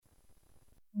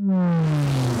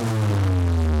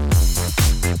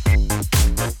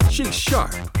She's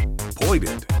sharp,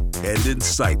 pointed, and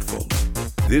insightful.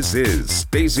 This is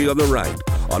Stacy on the Right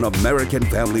on American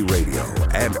Family Radio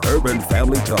and Urban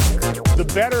Family Talk. The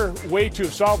better way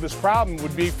to solve this problem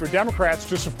would be for Democrats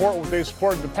to support what they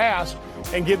supported in the past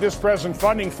and give this president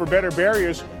funding for better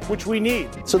barriers, which we need.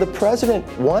 So the president,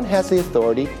 one, has the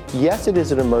authority. Yes, it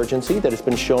is an emergency that has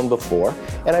been shown before.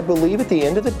 And I believe at the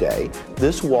end of the day,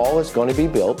 this wall is going to be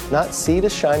built, not sea to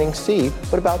shining sea,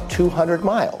 but about 200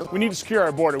 miles. We need to secure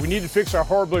our border. We need to fix our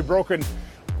horribly broken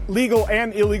legal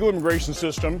and illegal immigration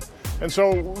system. And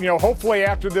so, hopefully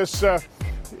after this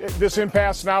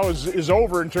impasse now is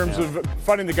over in terms of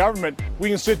funding the government, we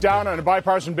can sit down on a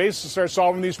bipartisan basis and start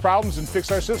solving these problems and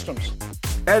fix our systems.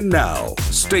 And now,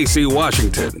 Stacy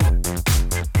Washington.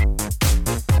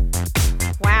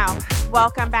 Wow.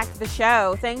 Welcome back to the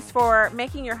show. Thanks for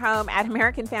making your home at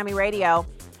American Family Radio.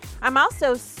 I'm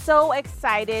also so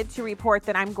excited to report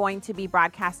that I'm going to be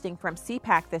broadcasting from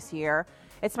CPAC this year.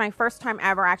 It's my first time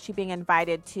ever actually being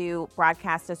invited to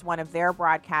broadcast as one of their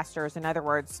broadcasters. In other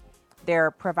words,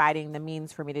 they're providing the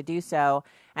means for me to do so.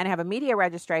 And I have a media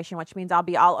registration, which means I'll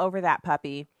be all over that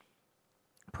puppy.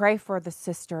 Pray for the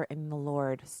sister in the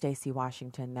Lord, Stacy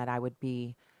Washington, that I would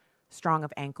be strong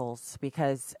of ankles,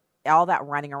 because all that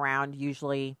running around,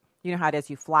 usually, you know how it is,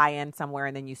 you fly in somewhere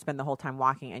and then you spend the whole time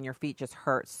walking and your feet just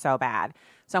hurt so bad.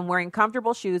 So I'm wearing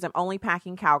comfortable shoes. I'm only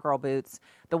packing cowgirl boots,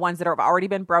 the ones that have already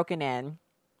been broken in.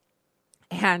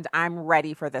 And I'm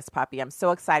ready for this puppy. I'm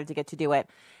so excited to get to do it.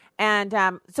 And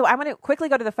so I'm going to quickly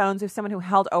go to the phones with someone who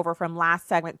held over from last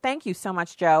segment. Thank you so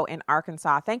much, Joe, in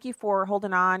Arkansas. Thank you for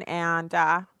holding on and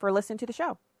for listening to the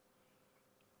show.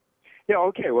 Yeah,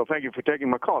 okay. Well, thank you for taking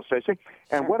my call, Stacey.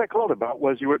 And what I called about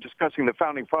was you were discussing the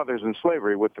Founding Fathers and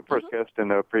slavery with the first guest in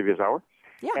the previous hour.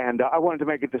 Yeah. And I wanted to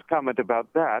make this comment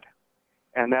about that.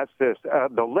 And that's this.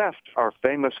 The left are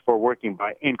famous for working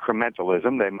by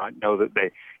incrementalism. They might know that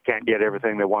they can't get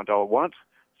everything they want all at once,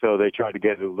 so they try to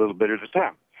get it a little bit at a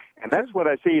time. And that's what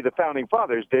I see the Founding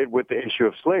Fathers did with the issue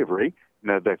of slavery.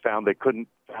 They found they couldn't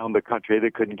found the country.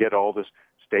 They couldn't get all the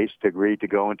states to agree to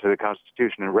go into the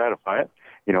Constitution and ratify it.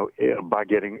 By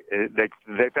getting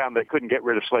they found they couldn't get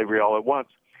rid of slavery all at once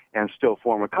and still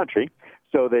form a country.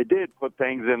 So they did put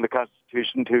things in the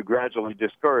Constitution to gradually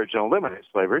discourage and eliminate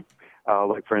slavery.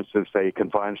 Like, for instance, they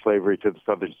confined slavery to the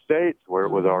southern states where it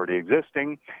was already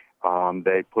existing.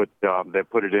 They put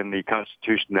it in the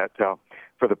Constitution that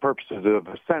for the purposes of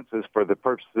the census, for the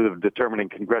purposes of determining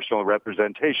congressional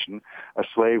representation, a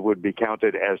slave would be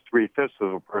counted as 3/5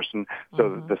 of a person, so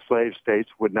that the slave states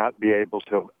would not be able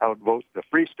to outvote the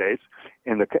free states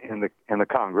in the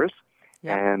Congress.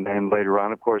 Yeah. And then later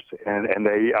on, of course, and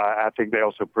they I think they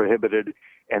also prohibited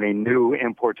any new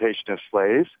importation of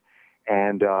slaves.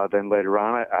 And then later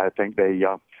on, I think they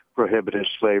prohibited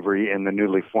slavery in the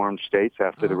newly formed states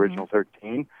after the original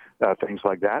 13, things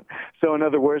like that. So in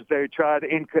other words, they tried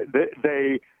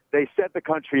they set the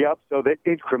country up so that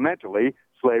incrementally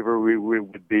slavery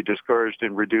would be discouraged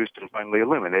and reduced and finally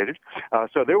eliminated.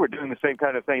 So they were doing the same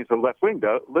kind of things the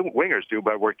left-wingers do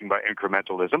by working by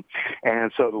incrementalism.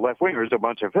 And so the left-wingers are a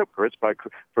bunch of hypocrites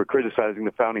for criticizing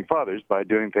the Founding Fathers by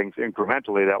doing things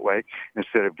incrementally that way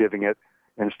instead of getting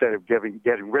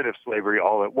rid of slavery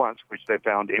all at once, which they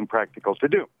found impractical to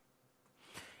do.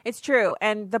 It's true.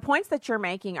 And the points that you're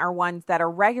making are ones that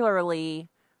are regularly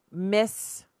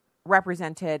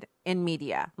misrepresented in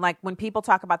media. Like when people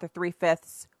talk about the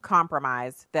 3/5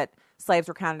 compromise, that slaves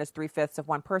were counted as 3/5 of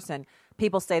one person,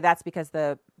 people say that's because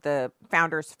the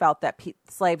founders felt that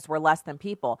slaves were less than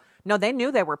people. No, they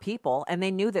knew they were people, and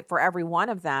they knew that for every one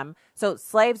of them. So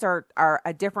slaves are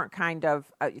a different kind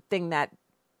of thing that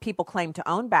people claimed to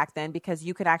own back then, because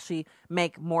you could actually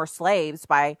make more slaves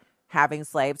by having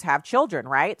slaves have children,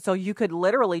 right? So you could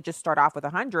literally just start off with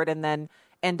 100 and then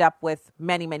end up with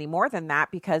many, many more than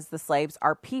that, because the slaves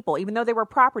are people. Even though they were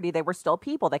property, they were still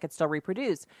people. They could still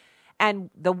reproduce. And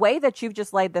the way that you've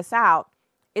just laid this out,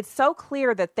 it's so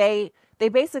clear that they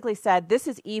basically said, this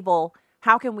is evil.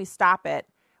 How can we stop it?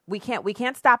 We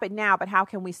can't stop it now, but how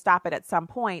can we stop it at some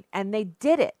point? And they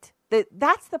did it.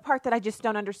 That's the part that I just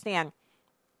don't understand.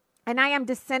 And I am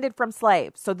descended from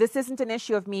slaves. So this isn't an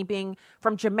issue of me being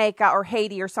from Jamaica or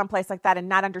Haiti or someplace like that and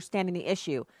not understanding the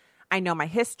issue. I know my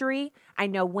history. I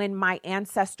know when my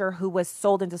ancestor who was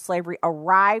sold into slavery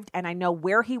arrived, and I know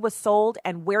where he was sold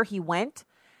and where he went.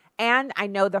 And I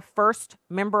know the first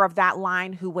member of that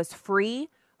line who was free,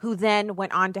 who then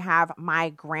went on to have my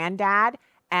granddad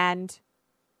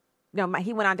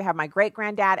he went on to have my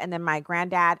great-granddad and then my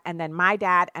granddad and then my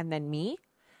dad and then me.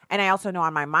 And I also know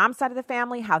on my mom's side of the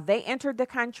family how they entered the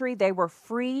country. They were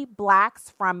free blacks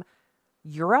from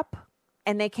Europe,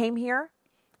 and they came here.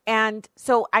 And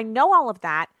so I know all of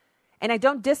that, and I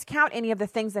don't discount any of the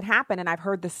things that happen. And I've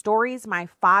heard the stories. My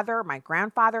father, my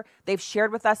grandfather, they've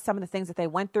shared with us some of the things that they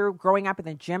went through growing up in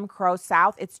the Jim Crow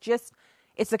South. It's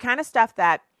the kind of stuff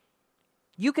that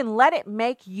you can let it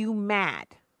make you mad.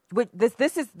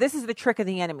 This is the trick of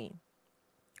the enemy.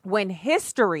 When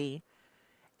history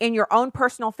in your own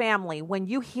personal family, when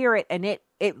you hear it and it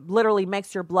literally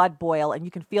makes your blood boil and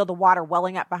you can feel the water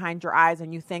welling up behind your eyes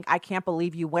and you think, I can't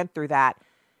believe you went through that.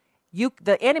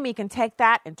 The enemy can take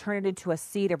that and turn it into a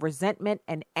seed of resentment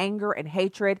and anger and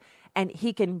hatred, and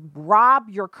he can rob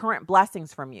your current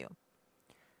blessings from you.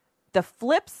 The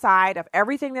flip side of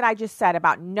everything that I just said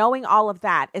about knowing all of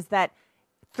that is that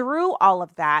through all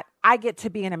of that, I get to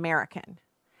be an American.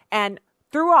 And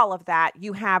through all of that,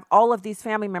 you have all of these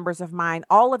family members of mine,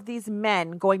 all of these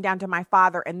men going down to my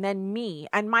father and then me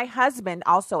and my husband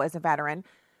also as a veteran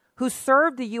who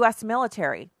served the U.S.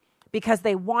 military because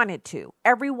they wanted to.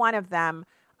 Every one of them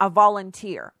a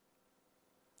volunteer.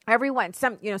 Everyone,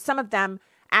 some of them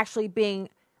actually being,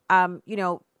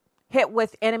 hit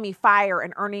with enemy fire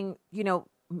and earning,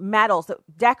 medals,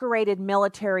 decorated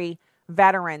military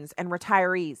veterans and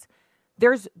retirees.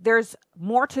 There's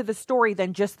more to the story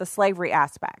than just the slavery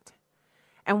aspect.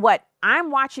 And what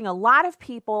I'm watching a lot of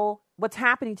people, what's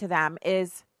happening to them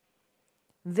is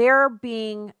they're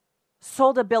being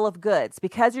sold a bill of goods.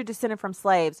 Because you're descended from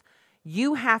slaves,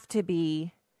 you have to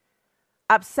be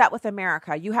upset with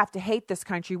America. You have to hate this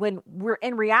country when we're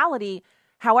in reality,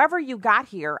 however you got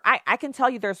here, I can tell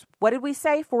you there's, what did we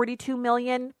say? 42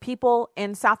 million people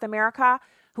in South America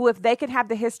who, if they could have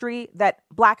the history that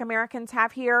Black Americans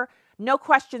have here, no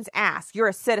questions asked, you're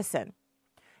a citizen.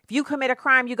 If you commit a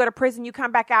crime, you go to prison, you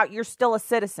come back out, you're still a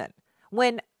citizen.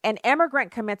 When an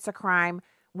immigrant commits a crime,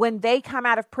 when they come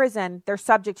out of prison, they're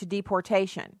subject to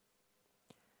deportation.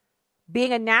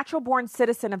 Being a natural born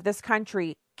citizen of this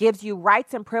country gives you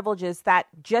rights and privileges that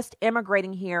just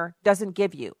immigrating here doesn't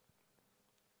give you.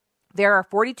 There are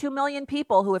 42 million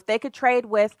people who, if they could trade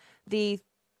with the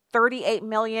 38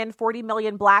 million, 40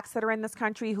 million blacks that are in this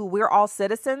country who we're all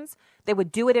citizens, they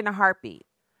would do it in a heartbeat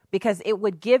because it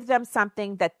would give them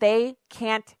something that they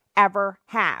can't ever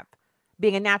have,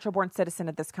 being a natural born citizen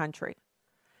of this country.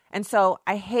 And so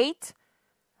I hate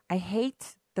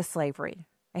the slavery.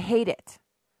 I hate it.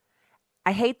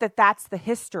 I hate that that's the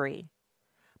history,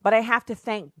 but I have to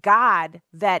thank God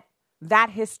that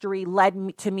history led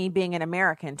me to me being an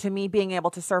American, to me being able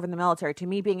to serve in the military, to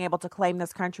me being able to claim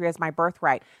this country as my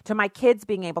birthright, to my kids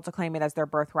being able to claim it as their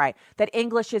birthright, that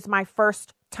English is my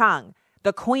first tongue.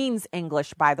 The Queen's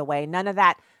English, by the way, none of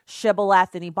that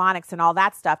shibboleth and ebonics and all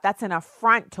that stuff. That's an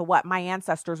affront to what my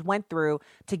ancestors went through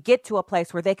to get to a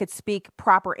place where they could speak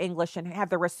proper English and have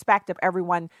the respect of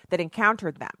everyone that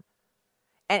encountered them.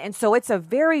 And so it's a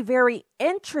very, very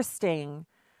interesting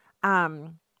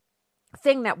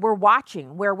thing that we're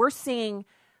watching, where we're seeing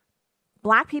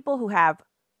Black people who have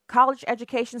college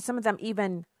education, some of them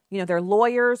even, they're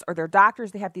lawyers or they're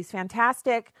doctors. They have these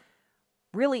fantastic,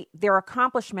 really, their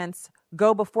accomplishments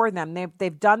go before them.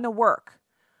 They've done the work.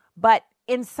 But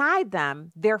inside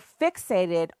them, they're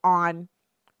fixated on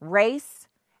race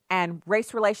and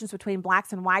race relations between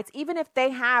Blacks and whites, even if they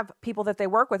have people that they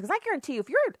work with. Because I guarantee you,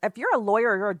 if you're a lawyer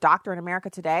or you're a doctor in America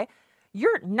today,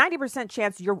 you're 90%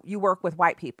 chance you work with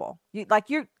white people.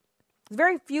 There's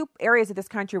very few areas of this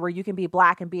country where you can be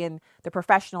Black and be in the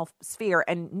professional sphere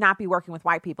and not be working with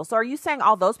white people. So are you saying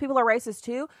all those people are racist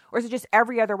too? Or is it just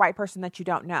every other white person that you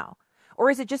don't know? Or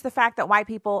is it just the fact that white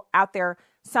people out there,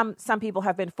 some people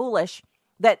have been foolish,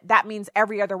 that means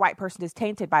every other white person is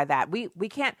tainted by that? We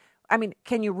can't,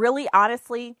 can you really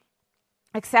honestly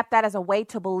accept that as a way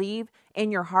to believe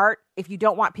in your heart if you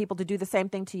don't want people to do the same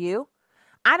thing to you?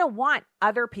 I don't want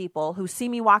other people who see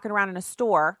me walking around in a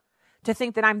store to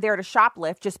think that I'm there to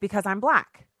shoplift just because I'm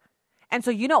Black. And so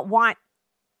you don't want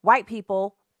white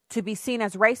people to be seen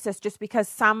as racist just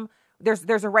because there's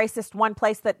a racist one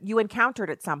place that you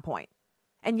encountered at some point.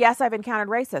 And yes, I've encountered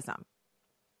racism.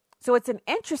 So it's an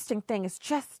interesting thing. It's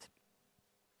just,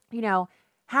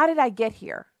 how did I get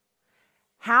here?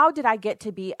 How did I get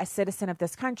to be a citizen of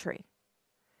this country?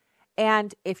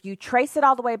 And if you trace it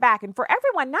all the way back, and for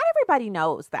everyone, not everybody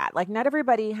knows that. Not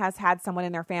everybody has had someone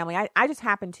in their family. I just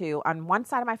happened to, on one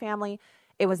side of my family,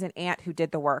 it was an aunt who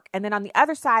did the work. And then on the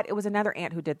other side, it was another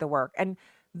aunt who did the work. And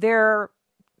they're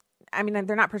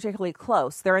not particularly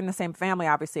close. They're in the same family,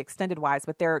 obviously, extended wise,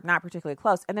 but they're not particularly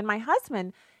close. And then my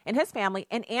husband and his family,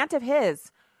 an aunt of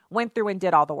his, went through and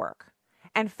did all the work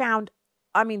and found,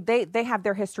 they have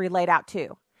their history laid out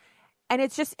too. And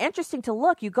it's just interesting to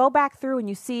look. You go back through and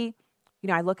you see,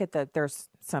 I look at there's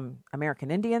some American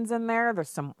Indians in there.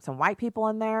 There's some white people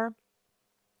in there.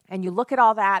 And you look at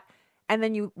all that, and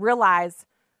then you realize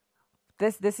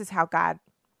this is how God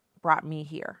brought me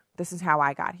here. This is how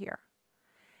I got here.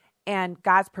 And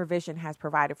God's provision has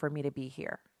provided for me to be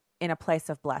here in a place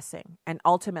of blessing, and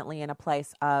ultimately in a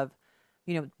place of,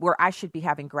 where I should be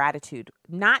having gratitude,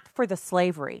 not for the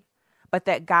slavery, but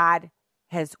that God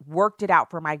has worked it out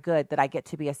for my good, that I get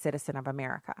to be a citizen of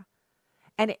America.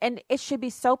 And it should be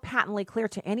so patently clear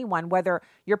to anyone, whether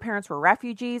your parents were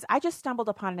refugees. I just stumbled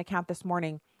upon an account this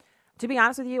morning. To be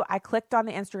honest with you, I clicked on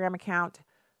the Instagram account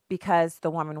because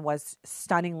the woman was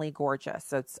stunningly gorgeous.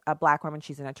 So it's a Black woman.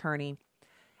 She's an attorney.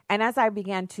 And as I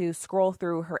began to scroll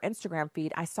through her Instagram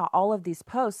feed, I saw all of these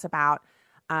posts about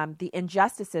the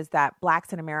injustices that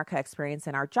Blacks in America experience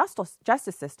in our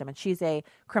justice system. And she's a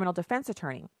criminal defense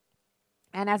attorney.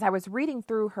 And as I was reading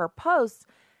through her posts,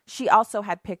 she also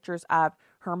had pictures of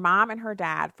her mom and her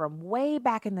dad from way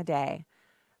back in the day.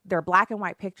 They're black and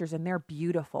white pictures, and they're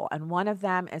beautiful. And one of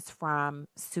them is from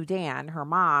Sudan, her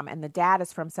mom, and the dad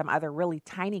is from some other really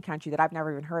tiny country that I've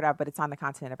never even heard of, but it's on the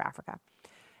continent of Africa.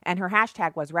 And her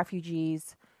hashtag was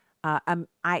refugees.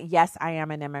 Yes, I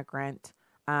am an immigrant.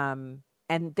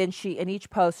 And then in each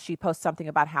post, she posts something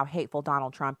about how hateful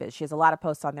Donald Trump is. She has a lot of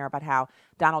posts on there about how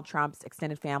Donald Trump's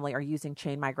extended family are using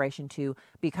chain migration to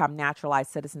become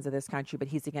naturalized citizens of this country, but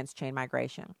he's against chain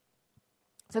migration.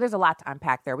 So there's a lot to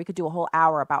unpack there. We could do a whole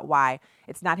hour about why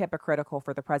it's not hypocritical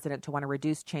for the president to want to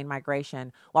reduce chain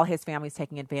migration while his family's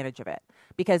taking advantage of it,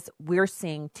 because we're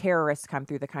seeing terrorists come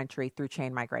through the country through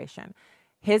chain migration.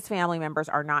 His family members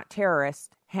are not terrorists,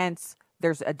 hence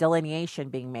there's a delineation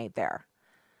being made there.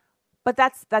 But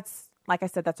that's like I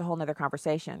said, that's a whole nother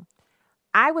conversation.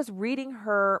 I was reading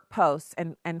her posts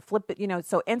and flip it,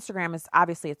 so Instagram is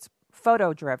obviously it's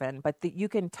photo driven, but you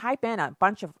can type in a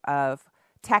bunch of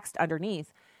text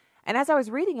underneath. And as I was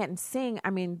reading it and seeing,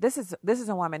 this is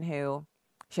a woman who,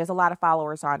 she has a lot of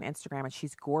followers on Instagram, and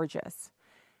she's gorgeous.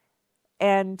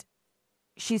 And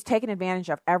she's taken advantage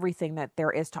of everything that there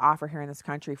is to offer here in this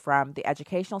country, from the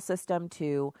educational system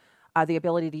to the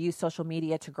ability to use social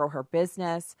media to grow her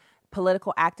business,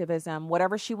 political activism,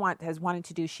 whatever she has wanted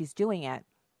to do, she's doing it.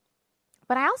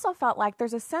 But I also felt like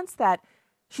there's a sense that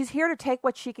she's here to take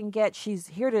what she can get. She's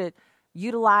here to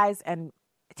utilize and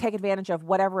take advantage of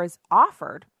whatever is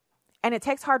offered. And it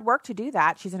takes hard work to do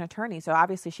that. She's an attorney, so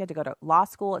obviously she had to go to law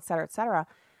school, et cetera, et cetera.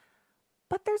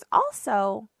 But there's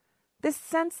also this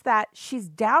sense that she's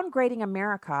downgrading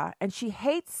America, and she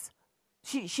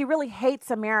really hates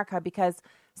America because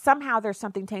somehow there's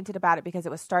something tainted about it because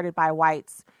it was started by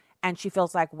whites. And she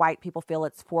feels like white people feel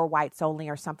it's for whites only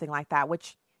or something like that,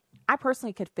 which I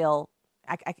personally could feel,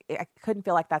 I couldn't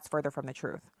feel like that's further from the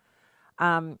truth.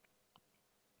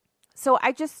 So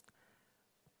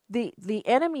the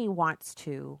enemy wants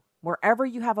to, wherever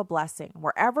you have a blessing,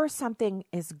 wherever something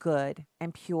is good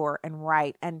and pure and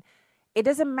right, and it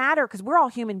doesn't matter because we're all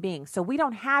human beings, so we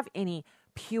don't have any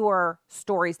pure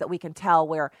stories that we can tell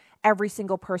where every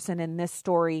single person in this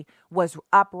story was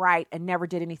upright and never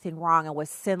did anything wrong and was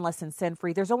sinless and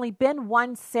sin-free. There's only been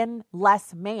one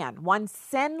sinless man,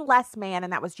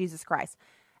 and that was Jesus Christ.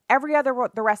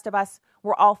 The rest of us,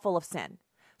 we're all full of sin.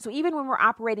 So even when we're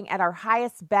operating at our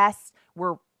highest best,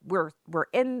 we're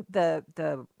in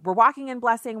we're walking in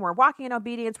blessing, we're walking in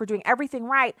obedience, we're doing everything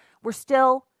right, we're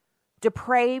still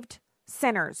depraved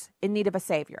sinners in need of a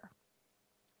savior.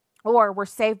 Or we're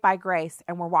saved by grace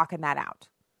and we're walking that out.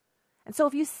 And so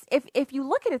if you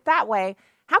look at it that way,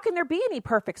 how can there be any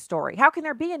perfect story? How can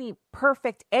there be any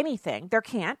perfect anything? There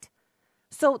can't.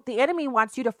 So the enemy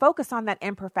wants you to focus on that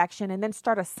imperfection and then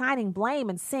start assigning blame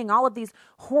and seeing all of these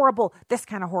this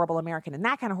kind of horrible American and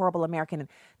that kind of horrible American. And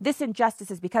this injustice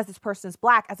is because this person is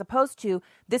black, as opposed to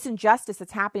this injustice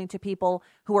that's happening to people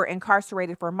who are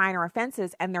incarcerated for minor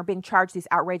offenses and they're being charged these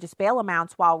outrageous bail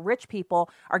amounts, while rich people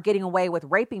are getting away with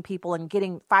raping people and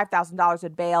getting $5,000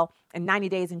 in bail and 90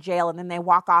 days in jail, and then they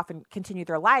walk off and continue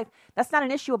their life. That's not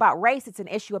an issue about race. It's an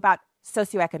issue about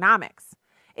socioeconomics.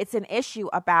 It's an issue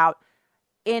about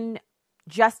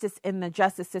injustice in the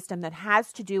justice system that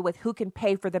has to do with who can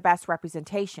pay for the best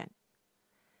representation.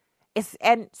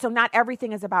 And so not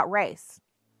everything is about race.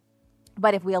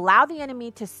 But if we allow the enemy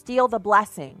to steal the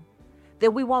blessing,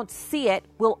 then we won't see it.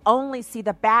 We'll only see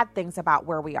the bad things about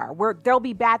where we are. There'll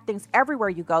be bad things everywhere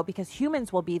you go because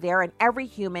humans will be there, and every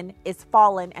human is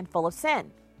fallen and full of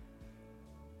sin.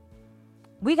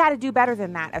 We got to do better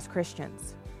than that as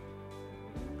Christians.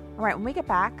 All right, when we get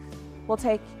back, we'll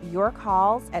take your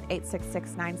calls at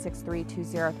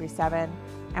 866-963-2037,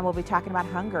 and we'll be talking about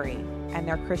Hungary and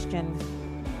their Christian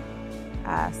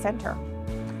center.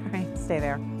 All right, stay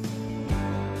there.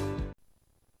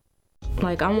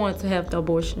 Like, I wanted to have the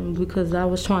abortion because I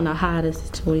was trying to hide the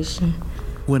situation.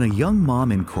 When a young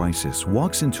mom in crisis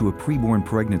walks into a preborn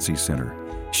pregnancy center,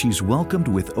 she's welcomed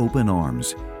with open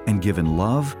arms and given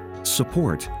love,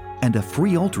 support, and a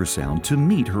free ultrasound to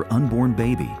meet her unborn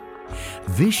baby.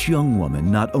 This young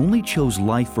woman not only chose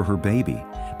life for her baby,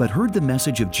 but heard the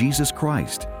message of Jesus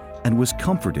Christ and was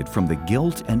comforted from the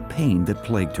guilt and pain that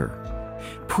plagued her.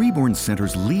 Preborn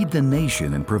centers lead the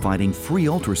nation in providing free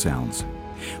ultrasounds.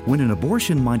 When an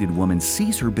abortion-minded woman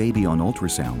sees her baby on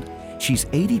ultrasound, she's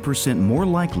 80% more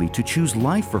likely to choose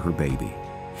life for her baby.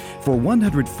 For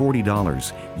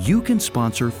 $140, you can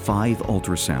sponsor 5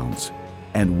 ultrasounds,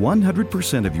 and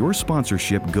 100% of your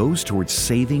sponsorship goes towards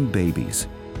saving babies.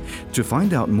 To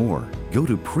find out more, go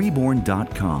to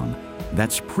preborn.com.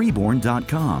 That's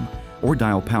preborn.com, or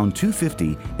dial pound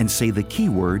 250 and say the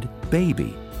keyword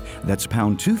baby. That's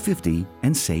pound 250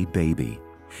 and say baby.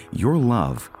 Your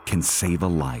love can save a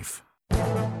life.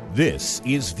 This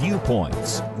is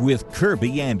Viewpoints with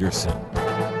Kirby Anderson.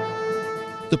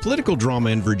 The political drama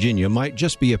in Virginia might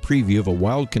just be a preview of a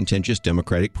wild, contentious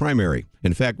Democratic primary.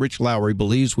 In fact, Rich Lowry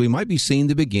believes we might be seeing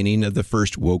the beginning of the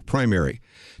first woke primary.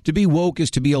 To be woke is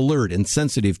to be alert and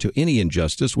sensitive to any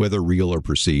injustice, whether real or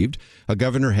perceived. A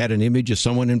governor had an image of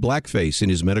someone in blackface in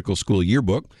his medical school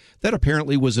yearbook. That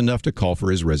apparently was enough to call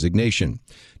for his resignation.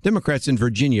 Democrats in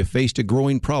Virginia faced a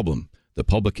growing problem. The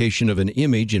publication of an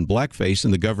image in blackface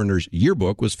in the governor's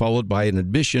yearbook was followed by an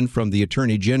admission from the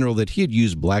attorney general that he had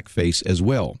used blackface as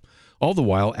well. All the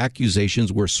while,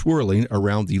 accusations were swirling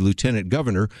around the lieutenant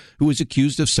governor, who was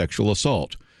accused of sexual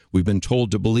assault. We've been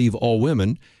told to believe all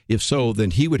women. If so,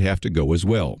 then he would have to go as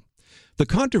well. The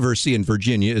controversy in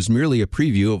Virginia is merely a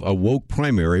preview of a woke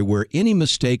primary where any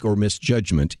mistake or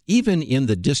misjudgment, even in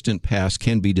the distant past,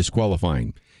 can be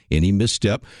disqualifying. Any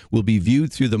misstep will be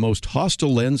viewed through the most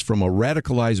hostile lens from a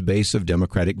radicalized base of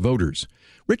Democratic voters.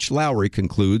 Rich Lowry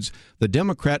concludes the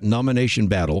Democrat nomination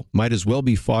battle might as well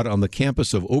be fought on the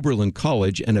campus of Oberlin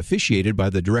College and officiated by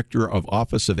the Director of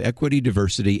Office of Equity,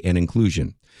 Diversity, and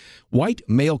Inclusion. White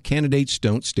male candidates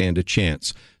don't stand a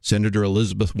chance. Senator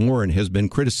Elizabeth Warren has been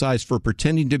criticized for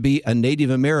pretending to be a Native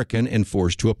American and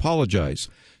forced to apologize.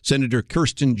 Senator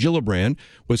Kirsten Gillibrand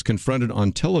was confronted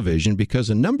on television because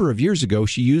a number of years ago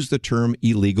she used the term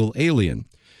illegal alien.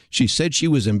 She said she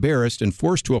was embarrassed and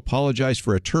forced to apologize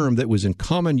for a term that was in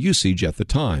common usage at the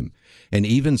time. And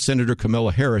even Senator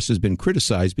Kamala Harris has been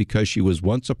criticized because she was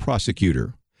once a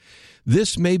prosecutor.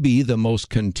 This may be the most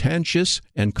contentious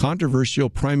and controversial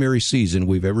primary season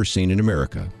we've ever seen in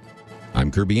America.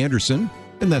 I'm Kirby Anderson,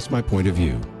 and that's my point of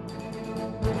view.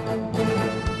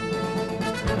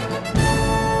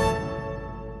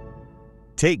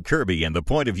 Take Kirby and the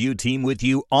Point of View team with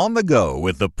you on the go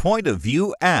with the Point of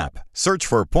View app. Search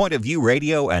for Point of View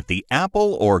Radio at the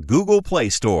Apple or Google Play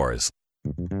stores.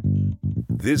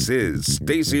 This is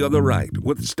Stacy on the Right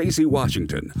with Stacy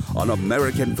Washington on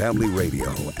American Family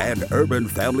Radio and Urban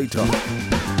Family Talk.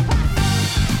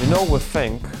 You know, we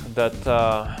think that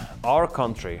our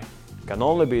country can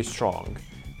only be strong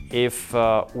if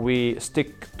we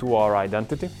stick to our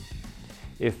identity,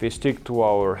 if we stick to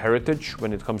our heritage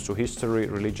when it comes to history,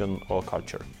 religion, or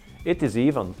culture. It is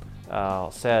even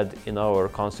said in our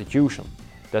constitution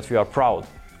that we are proud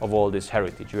of all this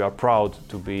heritage. We are proud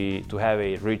to have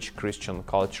a rich Christian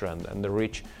culture and a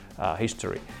rich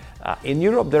history. In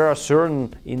Europe, there are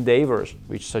certain endeavors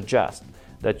which suggest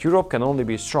that Europe can only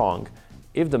be strong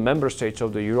if the member states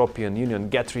of the European Union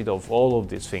get rid of all of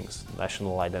these things,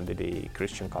 national identity,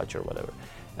 Christian culture, whatever.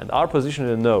 And our position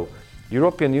is no.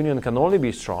 European Union can only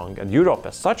be strong, and Europe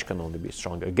as such can only be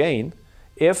strong again,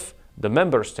 if the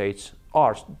member states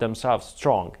are themselves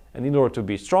strong. And in order to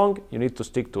be strong, you need to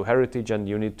stick to heritage, and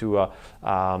you need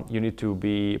to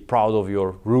be proud of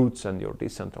your roots and your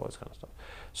descent, all this kind of stuff.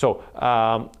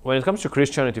 So when it comes to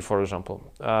Christianity, for example,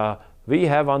 we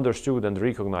have understood and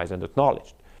recognized and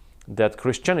acknowledged that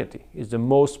Christianity is the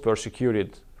most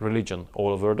persecuted religion all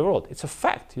over the world. It's a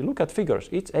fact. You look at figures,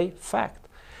 it's a fact.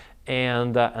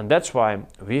 And that's why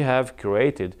we have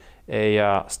created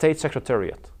a state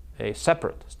secretariat, a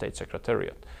separate state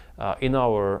secretariat in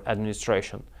our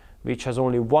administration, which has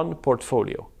only one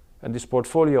portfolio. And this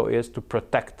portfolio is to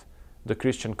protect the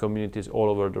Christian communities all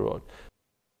over the world.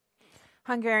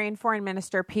 Hungarian Foreign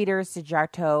Minister Péter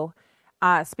Szijjártó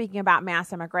speaking about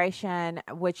mass immigration,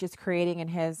 which is creating, in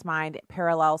his mind,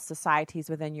 parallel societies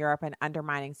within Europe and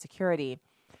undermining security.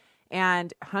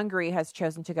 And Hungary has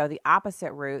chosen to go the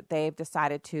opposite route. They've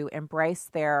decided to embrace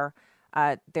their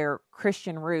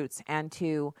Christian roots and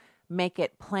to make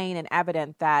it plain and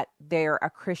evident that they're a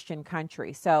Christian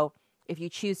country. So if you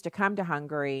choose to come to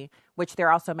Hungary, which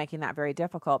they're also making that very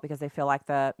difficult because they feel like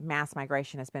the mass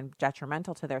migration has been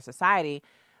detrimental to their society,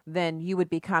 then you would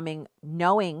be coming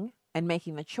knowing and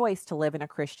making the choice to live in a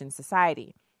Christian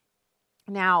society.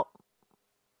 Now,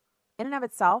 in and of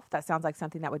itself, that sounds like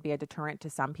something that would be a deterrent to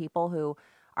some people who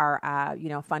are,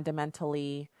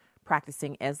 fundamentally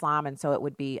practicing Islam, and so it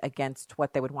would be against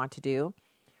what they would want to do.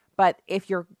 But if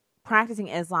you're practicing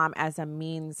Islam as a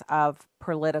means of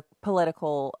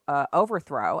political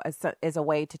overthrow, as a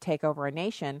way to take over a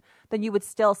nation, then you would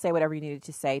still say whatever you needed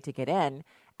to say to get in,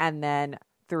 and then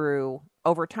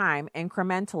over time,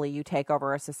 incrementally, you take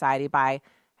over a society by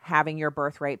having your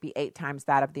birth rate be 8 times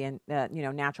that of the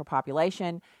natural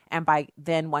population, and by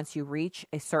then once you reach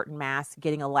a certain mass,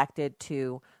 getting elected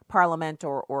to parliament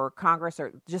or Congress,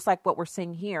 or just like what we're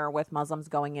seeing here with Muslims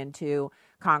going into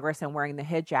Congress and wearing the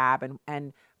hijab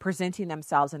and presenting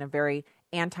themselves in a very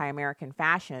anti-American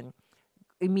fashion,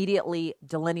 immediately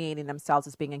delineating themselves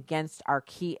as being against our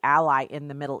key ally in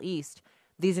the Middle East.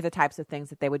 These are the types of things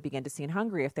that they would begin to see in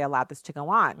Hungary if they allowed this to go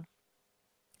on.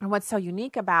 And what's so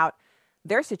unique about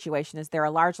their situation is they're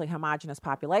a largely homogenous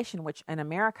population, which in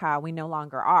America we no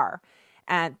longer are.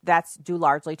 And that's due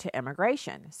largely to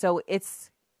immigration. So it's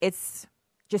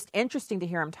just interesting to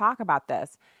hear him talk about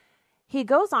this. He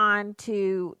goes on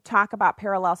to talk about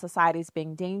parallel societies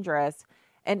being dangerous.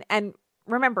 And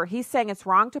remember, he's saying it's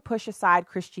wrong to push aside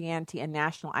Christianity and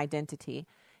national identity.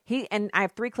 And I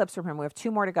have 3 clips from him. We have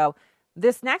 2 more to go.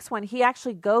 This next one, he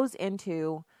actually goes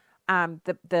into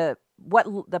what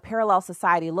the parallel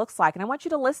society looks like. And I want you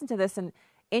to listen to this. And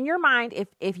in your mind,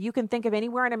 if you can think of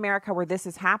anywhere in America where this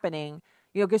is happening,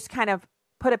 just kind of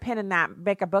put a pin in that,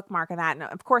 make a bookmark of that. And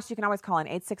of course, you can always call in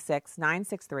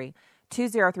 866-963-2037,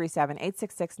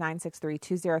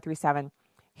 866-963-2037.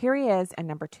 Here he is, and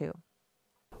number 2.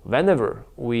 Whenever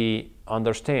we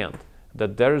understand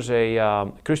that there's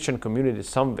a Christian community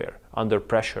somewhere under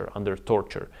pressure, under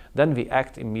torture, then we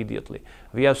act immediately.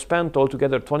 We have spent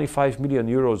altogether 25 million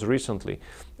euros recently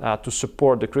to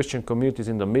support the Christian communities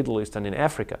in the Middle East and in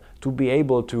Africa to be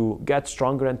able to get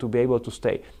stronger and to be able to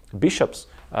stay. Bishops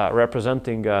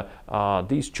representing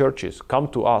these churches come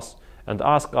to us and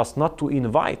ask us not to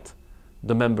invite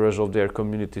the members of their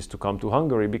communities to come to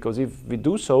Hungary, because if we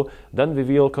do so, then we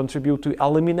will contribute to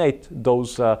eliminate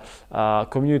those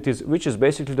communities, which is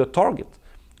basically the target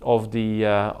of the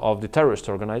terrorist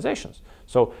organizations.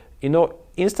 So,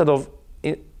 instead of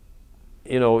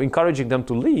encouraging them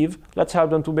to leave, let's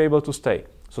help them to be able to stay.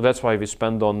 So that's why we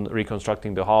spend on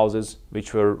reconstructing the houses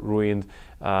which were ruined,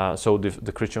 so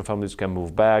the Christian families can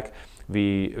move back.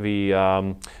 We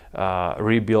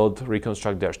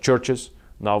reconstruct their churches.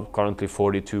 Now currently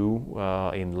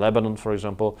 42 in Lebanon, for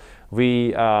example.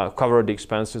 We covered the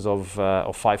expenses of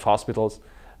 5 hospitals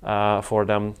for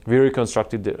them. We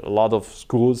reconstructed a lot of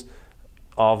schools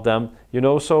of them,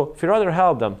 so we rather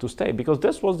help them to stay because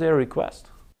this was their request.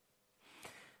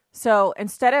 So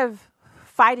instead of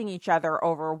fighting each other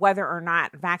over whether or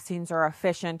not vaccines are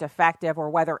efficient, effective,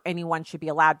 or whether anyone should be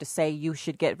allowed to say you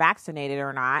should get vaccinated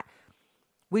or not,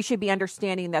 we should be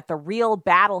understanding that the real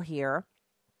battle here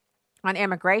on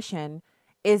immigration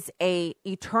is a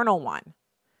eternal one.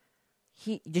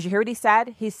 Did you hear what he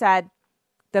said? He said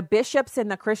the bishops in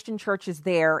the Christian churches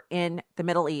there in the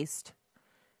Middle East,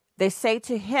 they say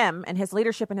to him and his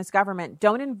leadership and his government,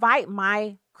 don't invite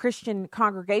my Christian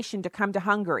congregation to come to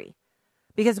Hungary.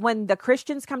 Because when the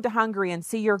Christians come to Hungary and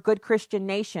see your good Christian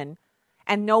nation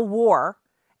and no war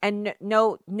and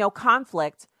no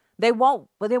conflict, they won't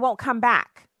come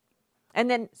back. And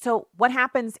then, so what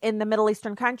happens in the Middle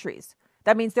Eastern countries?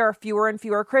 That means there are fewer and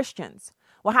fewer Christians.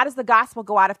 Well, how does the gospel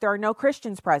go out if there are no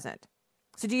Christians present?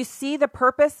 So do you see the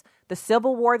purpose, the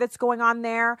civil war that's going on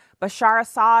there, Bashar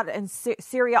Assad and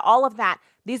Syria, all of that?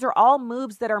 These are all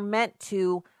moves that are meant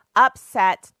to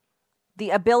upset the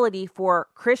ability for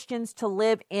Christians to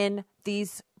live in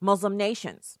these Muslim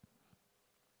nations.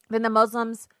 Then the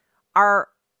Muslims are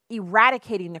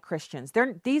eradicating the Christians.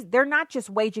 They're not just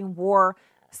waging war,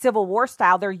 civil war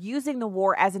style. They're using the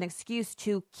war as an excuse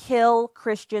to kill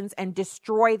Christians and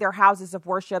destroy their houses of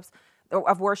worship,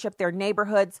 their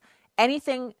neighborhoods,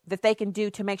 anything that they can do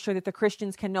to make sure that the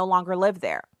Christians can no longer live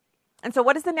there. And so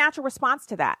what is the natural response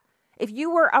to that? If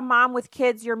you were a mom with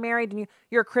kids, you're married, and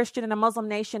you're a Christian in a Muslim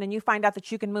nation, and you find out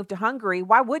that you can move to Hungary,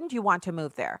 why wouldn't you want to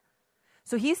move there?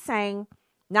 So he's saying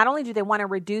not only do they want to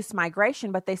reduce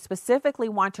migration, but they specifically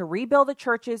want to rebuild the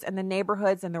churches and the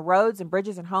neighborhoods and the roads and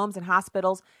bridges and homes and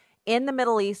hospitals in the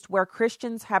Middle East where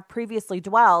Christians have previously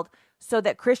dwelled, so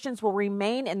that Christians will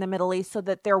remain in the Middle East, so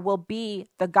that there will be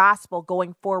the gospel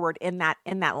going forward in that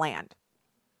land.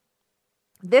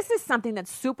 This is something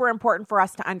that's super important for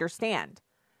us to understand.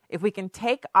 If we can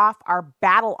take off our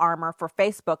battle armor for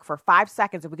Facebook for 5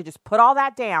 seconds, if we could just put all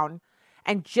that down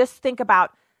and just think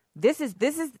about this is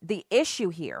the issue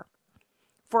here.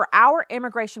 For our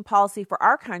immigration policy for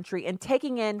our country and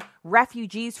taking in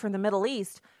refugees from the Middle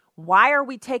East, why are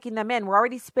we taking them in? We're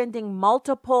already spending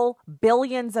multiple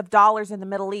billions of dollars in the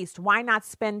Middle East. Why not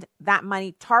spend that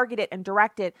money, target it and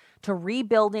direct it to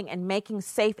rebuilding and making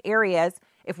safe areas?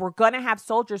 If we're going to have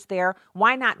soldiers there,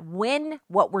 why not win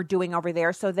what we're doing over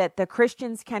there so that the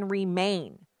Christians can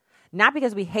remain? Not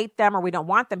because we hate them or we don't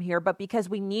want them here, but because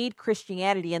we need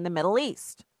Christianity in the Middle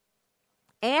East.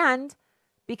 And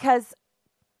because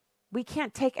we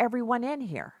can't take everyone in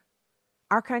here.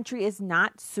 Our country is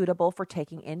not suitable for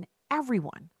taking in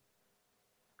everyone.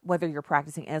 Whether you're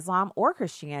practicing Islam or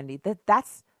Christianity,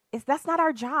 that's not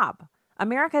our job.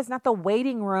 America is not the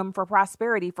waiting room for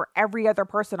prosperity for every other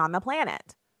person on the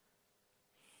planet.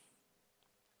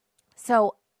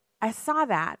 So I saw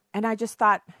that and I just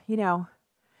thought,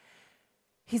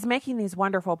 he's making these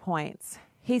wonderful points.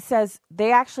 He says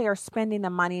they actually are spending the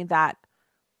money that,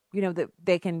 that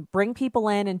they can bring people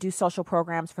in and do social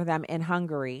programs for them in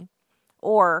Hungary,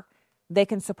 or they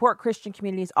can support Christian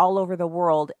communities all over the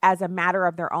world as a matter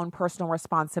of their own personal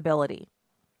responsibility.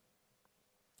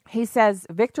 He says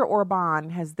Viktor Orban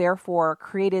has therefore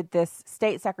created this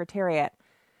state secretariat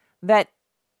that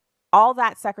all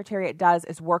that secretariat does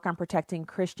is work on protecting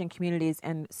Christian communities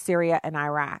in Syria and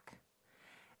Iraq.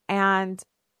 And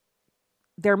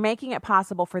they're making it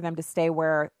possible for them to stay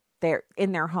where they're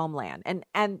in their homeland.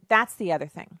 And that's the other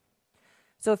thing.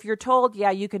 So if you're told, yeah,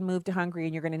 you can move to Hungary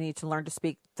and you're going to need to learn to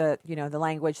speak the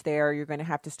language there, you're going to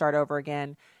have to start over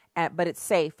again, but it's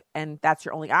safe and that's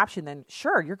your only option, then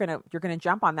sure, you're going to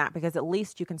jump on that because at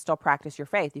least you can still practice your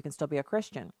faith. You can still be a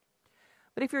Christian.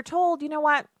 But if you're told, you know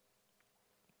what?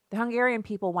 The Hungarian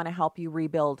people want to help you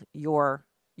rebuild your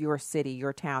city,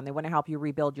 your town. They want to help you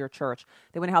rebuild your church.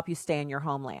 They want to help you stay in your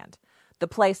homeland, the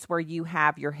place where you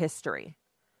have your history.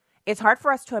 It's hard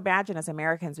for us to imagine as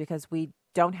Americans because we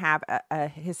don't have a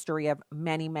history of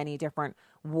many, many different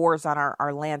wars on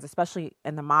our lands, especially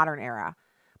in the modern era.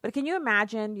 But can you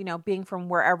imagine, being from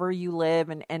wherever you live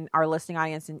and our listening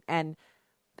audience and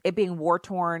it being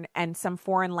war-torn and some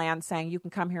foreign land saying you can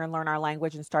come here and learn our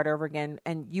language and start over again,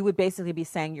 and you would basically be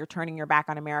saying you're turning your back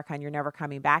on America and you're never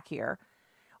coming back here.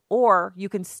 Or you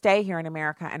can stay here in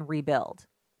America and rebuild.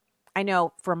 I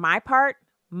know for my part,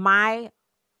 my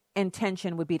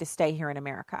intention would be to stay here in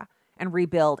America and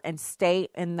rebuild and stay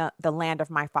in the land of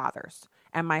my fathers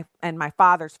and my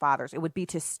father's fathers. It would be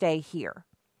to stay here.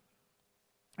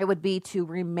 It would be to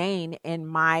remain in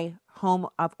my home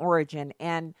of origin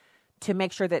and to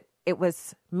make sure that it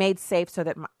was made safe so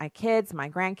that my kids, my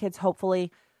grandkids,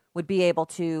 hopefully would be able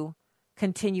to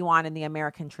continue on in the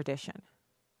American tradition.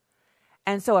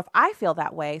 And so if I feel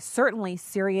that way, certainly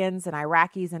Syrians and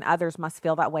Iraqis and others must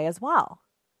feel that way as well.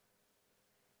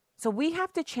 So we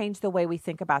have to change the way we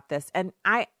think about this. And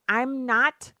I'm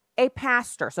not a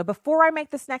pastor. So before I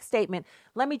make this next statement,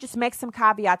 let me just make some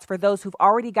caveats for those who've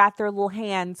already got their little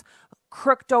hands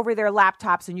crooked over their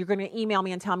laptops and you're going to email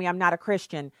me and tell me I'm not a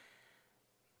Christian.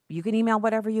 You can email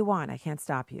whatever you want. I can't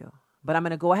stop you. But I'm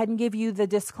going to go ahead and give you the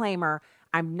disclaimer.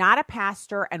 I'm not a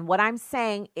pastor, and what I'm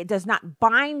saying, it does not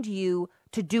bind you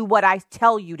to do what I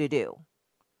tell you to do.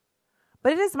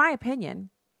 But it is my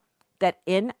opinion that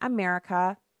in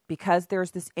America, because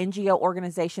there's this NGO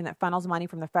organization that funnels money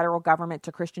from the federal government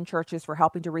to Christian churches for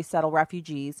helping to resettle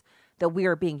refugees, that we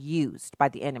are being used by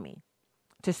the enemy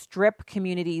to strip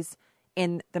communities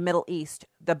in the Middle East,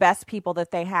 the best people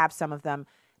that they have, some of them,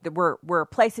 that we're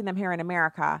placing them here in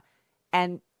America,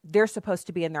 and they're supposed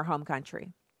to be in their home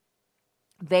country.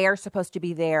 They are supposed to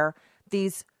be there.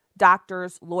 These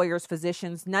doctors, lawyers,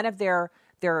 physicians, none of their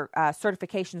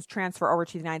certifications transfer over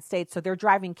to the United States. So they're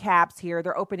driving cabs here.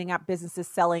 They're opening up businesses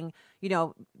selling,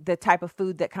 the type of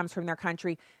food that comes from their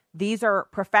country. These are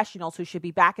professionals who should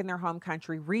be back in their home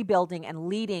country, rebuilding and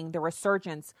leading the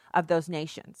resurgence of those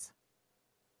nations.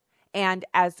 And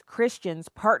as Christians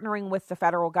partnering with the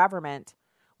federal government,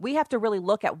 we have to really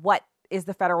look at what is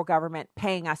the federal government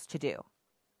paying us to do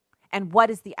and what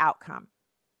is the outcome.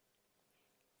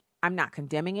 I'm not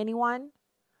condemning anyone,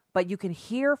 but you can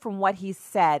hear from what he's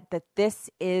said that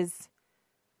it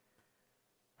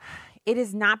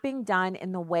is not being done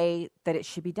in the way that it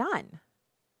should be done.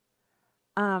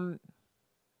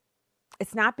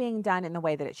 It's not being done in the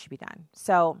way that it should be done.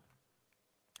 So,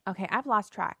 okay, I've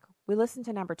lost track. We listened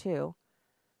to number 2.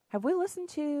 Have we listened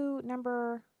to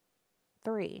number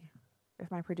 3? If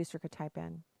my producer could type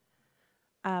in.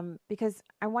 Because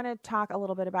I want to talk a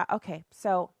little bit about, okay,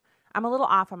 so I'm a little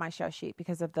off on my show sheet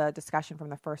because of the discussion from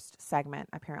the first segment,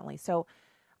 apparently. So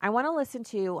I want to listen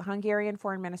to Hungarian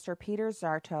Foreign Minister Peter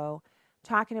Szijjártó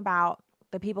talking about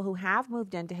the people who have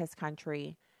moved into his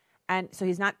country. And so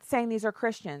he's not saying these are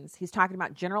Christians. He's talking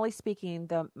about, generally speaking,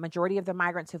 the majority of the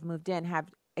migrants who've moved in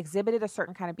have exhibited a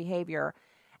certain kind of behavior.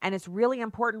 And it's really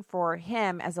important for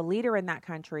him as a leader in that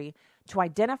country to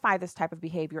identify this type of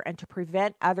behavior and to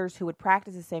prevent others who would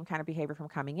practice the same kind of behavior from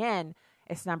coming in.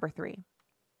 It's number 3.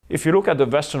 If you look at the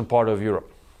western part of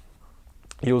Europe,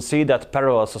 you'll see that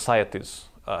parallel societies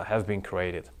have been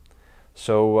created.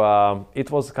 So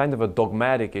it was kind of a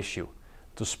dogmatic issue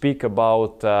to speak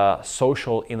about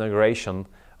social integration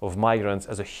of migrants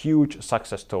as a huge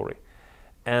success story.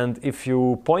 And if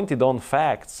you pointed on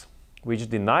facts which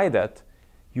deny that,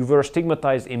 you were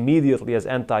stigmatized immediately as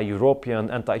anti-European,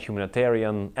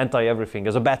 anti-humanitarian, anti-everything,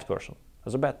 as a bad person.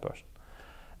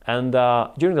 And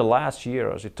during the last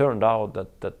years, it turned out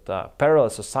that parallel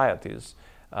societies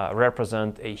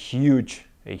represent a huge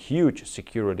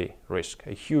security risk,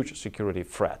 a huge security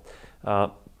threat.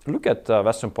 Look at the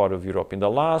western part of Europe. In the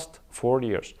last 4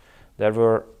 years, there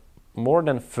were more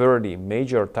than 30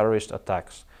 major terrorist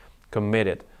attacks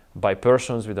committed by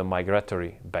persons with a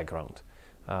migratory background.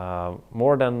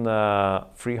 More than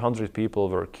 300 people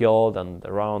were killed and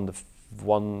around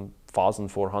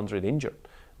 1,400 injured.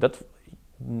 That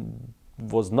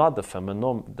was not the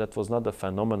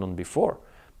phenomenon before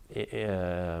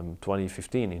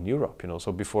 2015 in Europe.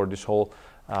 So before this whole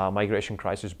migration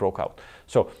crisis broke out.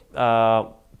 So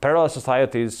parallel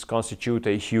societies constitute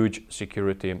a huge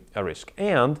security risk,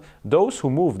 and those who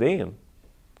moved in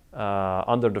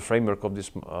under the framework of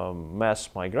this mass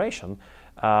migration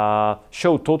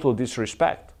show total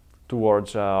disrespect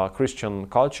towards Christian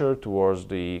culture, towards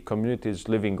the communities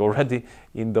living already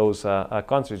in those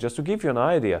countries. Just to give you an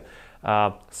idea,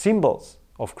 symbols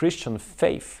of Christian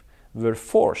faith were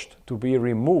forced to be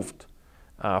removed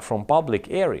from public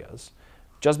areas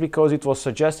just because it was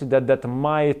suggested that that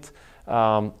might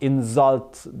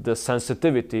insult the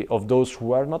sensitivity of those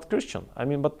who are not Christian. I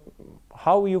mean, but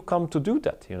how you come to do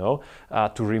that,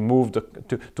 to remove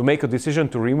to make a decision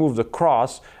to remove the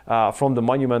cross from the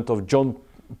monument of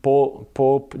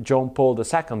Pope John Paul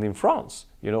II in France,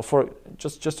 for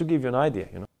just to give you an idea,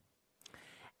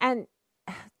 And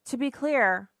to be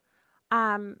clear,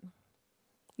 so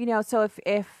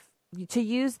if to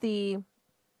use the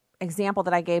example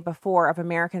that I gave before of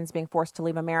Americans being forced to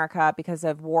leave America because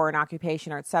of war and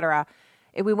occupation, or et cetera,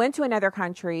 if we went to another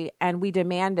country and we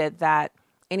demanded that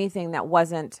anything that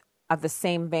wasn't of the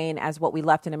same vein as what we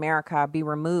left in America be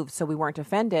removed so we weren't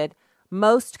offended,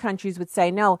 most countries would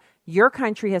say, no, your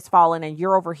country has fallen and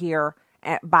you're over here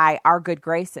by our good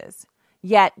graces.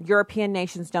 Yet European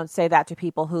nations don't say that to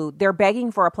people who they're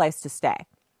begging for a place to stay.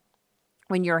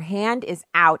 When your hand is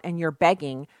out and you're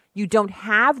begging, you don't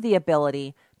have the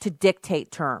ability to dictate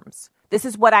terms. This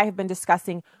is what I have been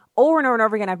discussing over and over and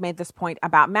over again. I've made this point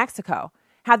about Mexico,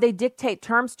 how they dictate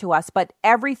terms to us, but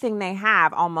everything they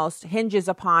have almost hinges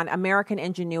upon American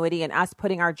ingenuity and us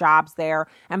putting our jobs there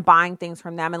and buying things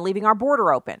from them and leaving our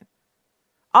border open.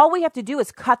 All we have to do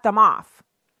is cut them off.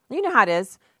 You know how it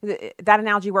is. That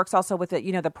analogy works also with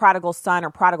the prodigal son or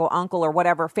prodigal uncle or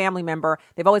whatever family member.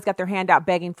 They've always got their hand out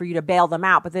begging for you to bail them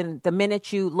out. But then the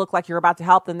minute you look like you're about to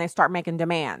help them, they start making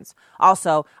demands.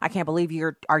 Also, I can't believe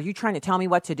are you trying to tell me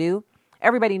what to do?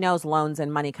 Everybody knows loans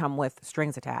and money come with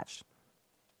strings attached,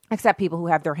 except people who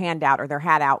have their hand out or their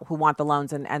hat out who want the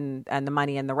loans and the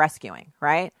money and the rescuing,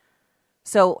 right?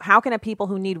 So how can a people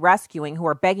who need rescuing, who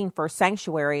are begging for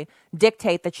sanctuary,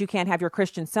 dictate that you can't have your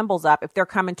Christian symbols up if they're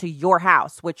coming to your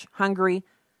house, which Hungary,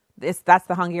 that's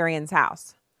the Hungarians'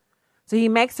 house. So he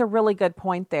makes a really good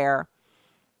point there.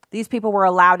 These people were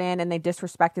allowed in and they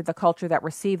disrespected the culture that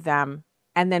received them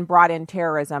and then brought in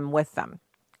terrorism with them.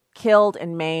 Killed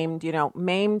and maimed,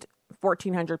 maimed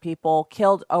 1,400 people,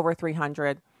 killed over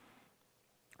 300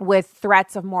 with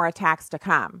threats of more attacks to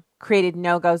come. Created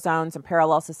no-go zones and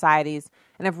parallel societies,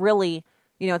 and have really,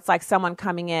 it's like someone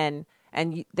coming in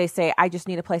and they say, I just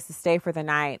need a place to stay for the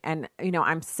night, and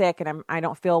I'm sick and I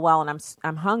don't feel well and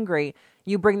I'm hungry.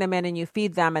 You bring them in and you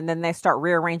feed them, and then they start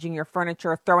rearranging your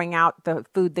furniture, throwing out the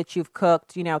food that you've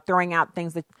cooked, throwing out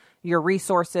things that your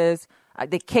resources.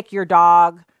 They kick your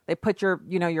dog. They put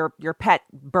your pet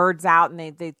birds out, and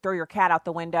they throw your cat out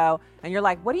the window, and you're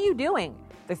like, what are you doing?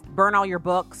 They burn all your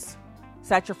books,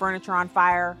 set your furniture on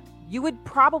fire. You would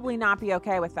probably not be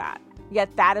okay with that.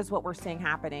 Yet that is what we're seeing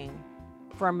happening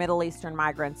for Middle Eastern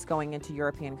migrants going into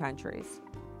European countries.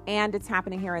 And it's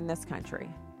happening here in this country.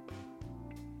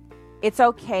 It's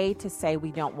okay to say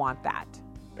we don't want that.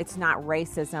 It's not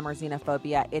racism or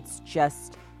xenophobia. It's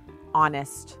just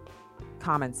honest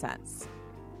common sense.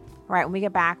 All right, when we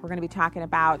get back, we're going to be talking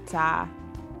about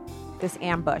this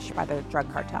ambush by the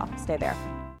drug cartel. Stay there.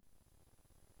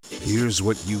 Here's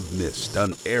what you've missed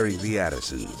on Airing the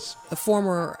Addisons. The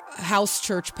former house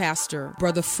church pastor,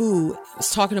 Brother Fu,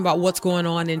 is talking about what's going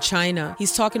on in China.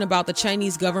 He's talking about the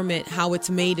Chinese government, how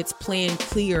it's made its plan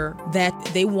clear that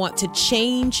they want to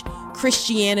change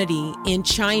Christianity in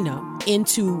China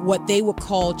into what they would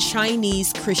call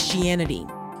Chinese Christianity.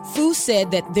 Fu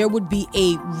said that there would be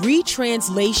a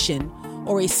retranslation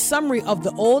or a summary of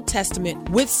the Old Testament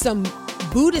with some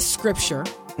Buddhist scripture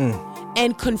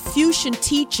and Confucian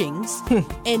teachings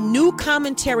and new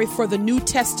commentary for the New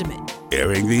Testament.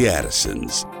 Airing the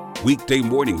Addisons. Weekday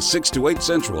morning, 6 to 8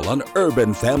 Central on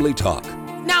Urban Family Talk.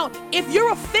 Now, if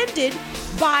you're offended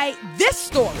by this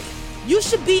story, you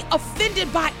should be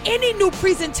offended by any new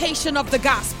presentation of the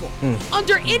gospel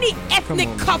under any ethnic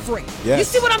covering. Yes. You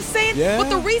see what I'm saying? Yeah. But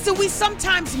the reason we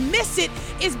sometimes miss it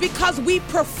is because we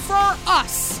prefer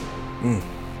us.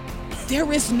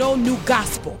 There is no new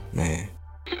gospel. Man.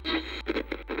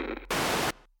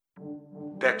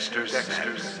 Dexter's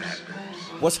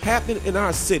What's happening in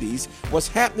our cities, what's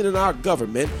happening in our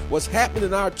government, what's happening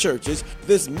in our churches,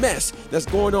 this mess that's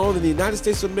going on in the United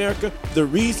States of America, the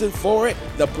reason for it,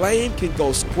 the blame can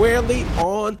go squarely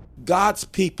on God's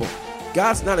people.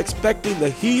 God's not expecting the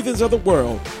heathens of the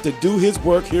world to do his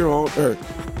work here on earth.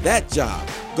 That job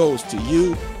goes to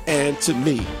you and to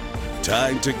me.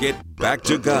 Time to get back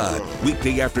to God.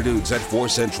 Weekday afternoons at 4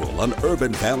 Central on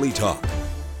Urban Family Talk.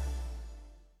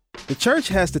 The church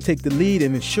has to take the lead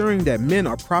in ensuring that men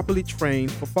are properly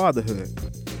trained for fatherhood.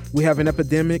 We have an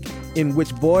epidemic in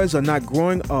which boys are not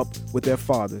growing up with their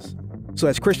fathers. So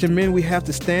as Christian men, we have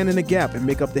to stand in the gap and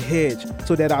make up the hedge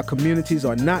so that our communities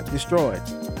are not destroyed.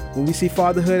 When we see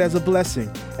fatherhood as a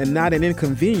blessing and not an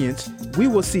inconvenience, we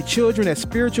will see children as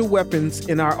spiritual weapons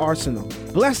in our arsenal.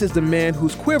 Blessed is the man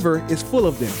whose quiver is full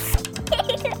of them.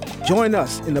 Join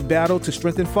us in the battle to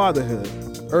strengthen fatherhood.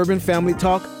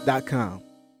 UrbanFamilyTalk.com.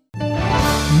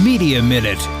 Media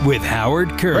Minute with Howard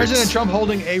Kurtz. President Trump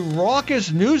holding a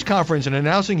raucous news conference and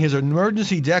announcing his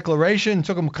emergency declaration.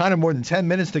 Took him kind of more than 10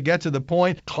 minutes to get to the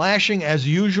point, clashing as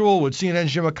usual with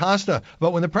CNN's Jim Acosta.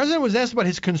 But when the president was asked about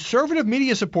his conservative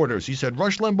media supporters, he said,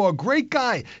 Rush Limbaugh, great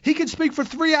guy. He could speak for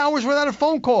 3 hours without a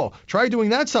phone call. Try doing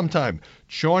that sometime.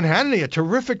 Sean Hannity, a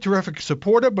terrific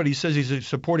supporter, but he says he's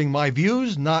supporting my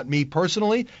views, not me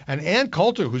personally. And Ann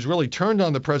Coulter, who's really turned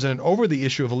on the president over the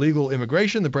issue of illegal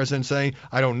immigration. The president saying,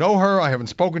 I don't know her. I haven't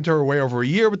spoken to her way over a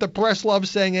year, but the press loves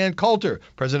saying Ann Coulter.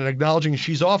 President acknowledging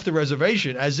she's off the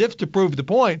reservation as if to prove the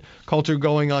point. Coulter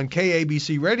going on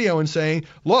KABC radio and saying,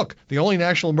 look, the only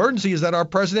national emergency is that our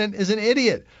president is an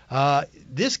idiot.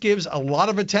 This gives a lot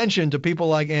of attention to people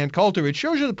like Ann Coulter. It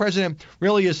shows you the president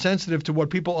really is sensitive to what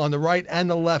people on the right and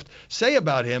the left say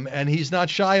about him, and he's not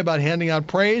shy about handing out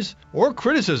praise or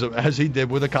criticism, as he did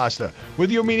with Acosta.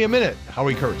 With your Media Minute,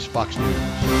 Howie Kurtz, Fox News.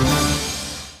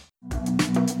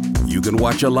 You can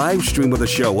watch a live stream of the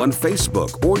show on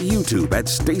Facebook or YouTube at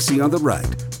Stacy on the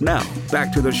Right. Now,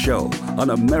 back to the show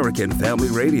on American Family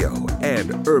Radio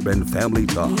and Urban Family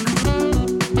Talk.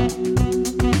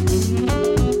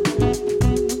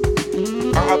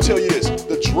 I'll tell you this,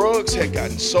 the drugs had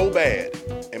gotten so bad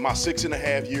in my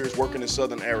 6.5 years working in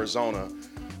Southern Arizona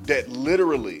that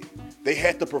literally they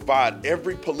had to provide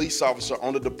every police officer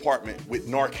on the department with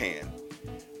Narcan,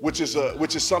 which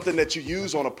is something that you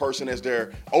use on a person as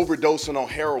they're overdosing on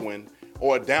heroin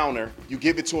or a downer. You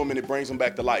give it to them and it brings them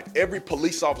back to life. Every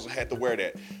police officer had to wear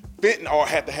that. Fentanyl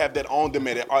had to have that on them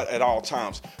at all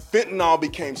times. Fentanyl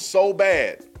became so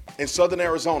bad in Southern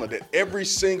Arizona that every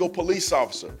single police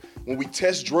officer, when we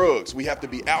test drugs, we have to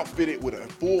be outfitted with a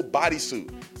full bodysuit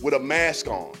with a mask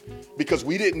on, because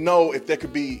we didn't know if there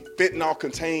could be fentanyl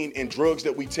contained in drugs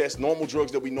that we test, normal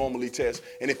drugs that we normally test.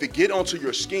 And if it get onto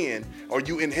your skin or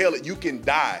you inhale it, you can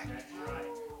die.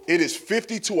 It is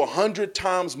 50 to 100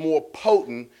 times more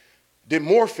potent than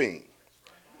morphine.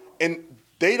 And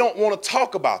they don't want to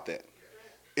talk about that.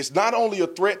 It's not only a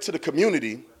threat to the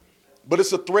community, but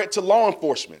it's a threat to law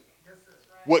enforcement.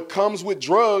 What comes with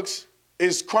drugs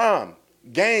is crime,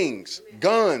 gangs,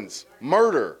 guns,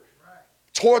 murder,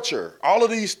 torture. All of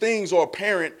these things are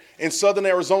apparent in Southern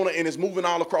Arizona and is moving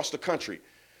all across the country.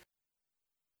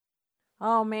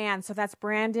 Oh, man. So that's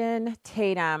Brandon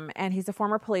Tatum, and he's a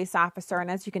former police officer. And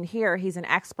as you can hear, he's an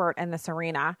expert in this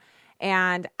arena.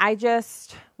 And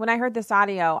when I heard this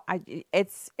audio,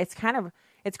 it's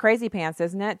crazy pants,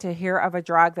 isn't it? To hear of a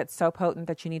drug that's so potent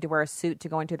that you need to wear a suit to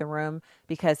go into the room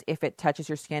because if it touches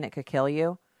your skin, it could kill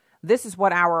you. This is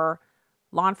what our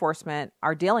law enforcement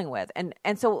are dealing with. And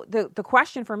so the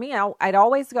question for me, it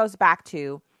always goes back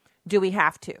to, do we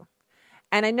have to?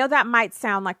 And I know that might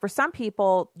sound like for some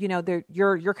people, you know,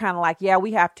 you're kind of like, yeah,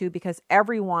 we have to, because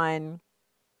everyone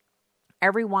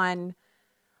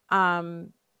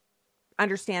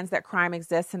understands that crime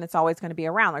exists and it's always going to be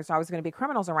around. There's always going to be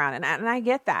criminals around. And I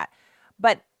get that.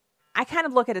 But I kind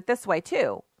of look at it this way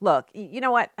too. Look, you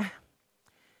know what?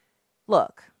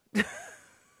 Look,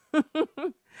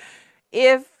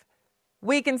 if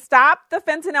we can stop the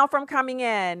fentanyl from coming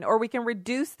in, or we can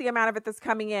reduce the amount of it that's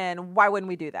coming in, why wouldn't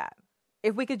we do that?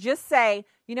 If we could just say,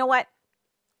 you know what,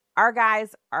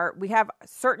 we have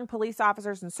certain police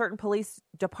officers and certain police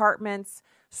departments,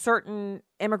 certain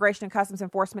immigration and customs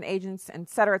enforcement agents, et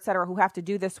cetera, who have to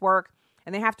do this work,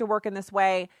 and they have to work in this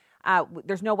way.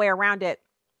 There's no way around it.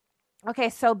 Okay,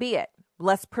 so be it.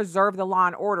 Let's preserve the law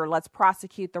and order. Let's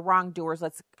prosecute the wrongdoers.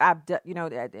 Let's,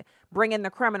 bring in the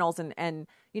criminals and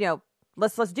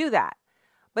let's do that.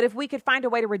 But if we could find a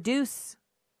way to reduce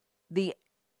the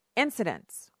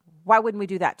incidents, why wouldn't we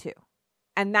do that too?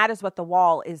 And that is what the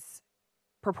wall is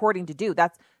purporting to do.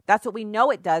 That's what we know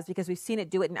it does, because we've seen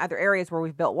it do it in other areas where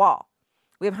we've built wall.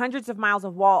 We have hundreds of miles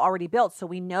of wall already built, so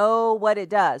we know what it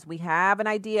does. We have an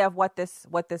idea of what this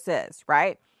is,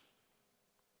 right?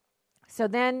 So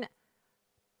then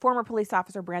former police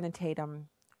officer Brandon Tatum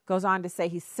goes on to say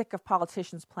he's sick of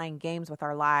politicians playing games with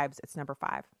our lives. It's number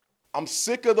 5. I'm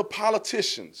sick of the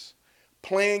politicians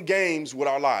playing games with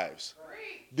our lives.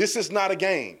 This is not a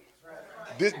game.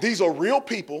 These are real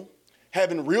people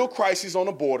having real crises on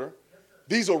the border.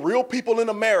 These are real people in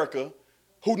America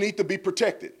who need to be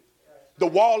protected. The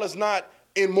wall is not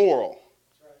immoral.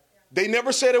 They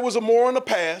never said it was immoral in the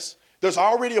past. There's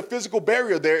already a physical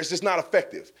barrier there. It's just not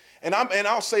effective. And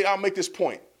I'll make this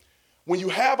point. When you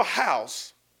have a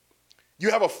house,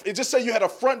 just say you had a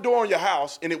front door on your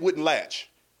house and it wouldn't latch.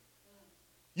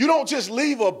 You don't just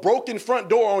leave a broken front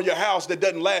door on your house that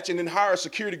doesn't latch and then hire a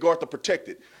security guard to protect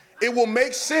it. It will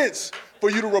make sense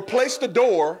for you to replace the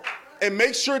door and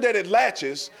make sure that it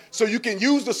latches so you can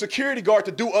use the security guard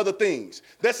to do other things.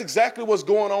 That's exactly what's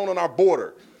going on our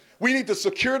border. We need to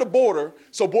secure the border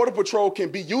so Border Patrol can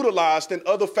be utilized in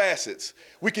other facets.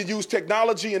 We can use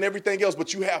technology and everything else,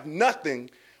 but you have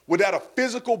nothing without a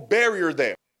physical barrier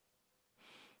there.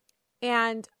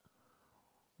 And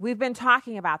we've been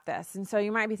talking about this. And so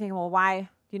you might be thinking, well, why,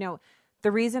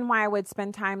 the reason why I would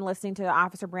spend time listening to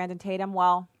Officer Brandon Tatum,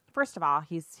 well, first of all,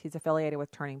 he's affiliated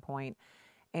with Turning Point,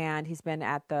 and he's been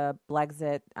at the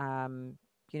Blexit,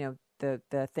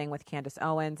 the thing with Candace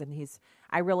Owens, and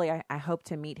I hope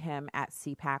to meet him at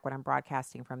CPAC when I'm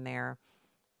broadcasting from there,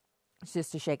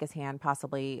 just to shake his hand,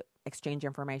 possibly exchange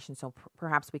information, so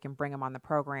perhaps we can bring him on the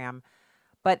program.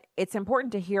 But it's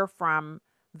important to hear from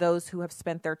those who have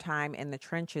spent their time in the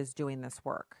trenches doing this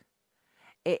work.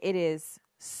 It is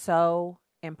so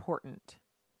important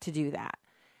to do that.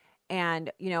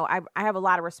 And, I have a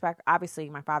lot of respect. Obviously,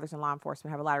 my father's in law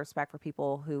enforcement. I have a lot of respect for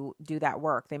people who do that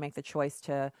work. They make the choice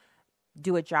to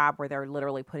do a job where they're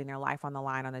literally putting their life on the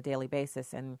line on a daily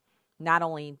basis. And not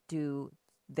only do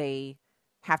they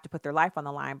have to put their life on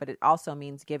the line, but it also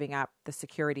means giving up the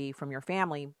security from your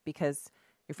family, because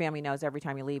your family knows every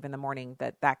time you leave in the morning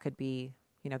that could be,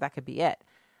 that could be it,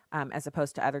 as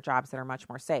opposed to other jobs that are much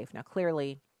more safe. Now,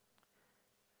 clearly,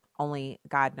 only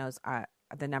God knows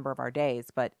the number of our days,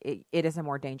 but it is a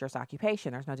more dangerous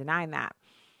occupation. There's no denying that.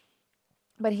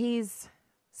 But he's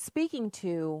speaking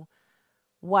to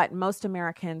what most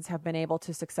Americans have been able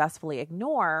to successfully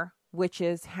ignore, which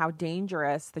is how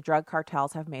dangerous the drug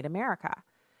cartels have made America.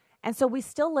 And so we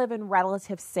still live in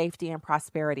relative safety and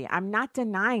prosperity. I'm not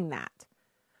denying that.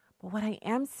 But what I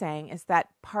am saying is that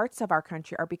parts of our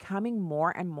country are becoming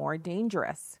more and more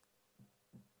dangerous.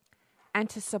 And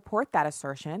to support that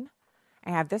assertion, I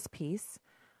have this piece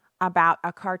about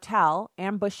a cartel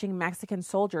ambushing Mexican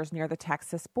soldiers near the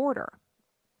Texas border.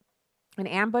 An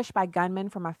ambush by gunmen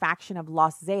from a faction of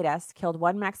Los Zetas killed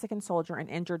one Mexican soldier and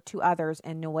injured 2 others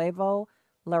in Nuevo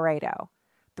Laredo.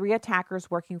 3 attackers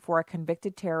working for a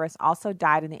convicted terrorist also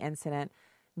died in the incident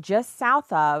just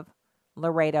south of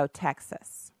Laredo,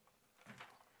 Texas.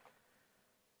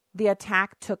 The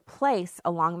attack took place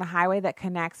along the highway that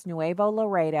connects Nuevo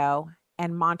Laredo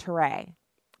and Monterrey.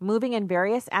 Moving in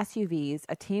various SUVs,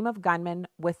 a team of gunmen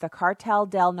with the Cartel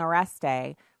del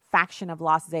Noreste faction of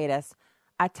Los Zetas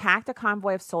attacked a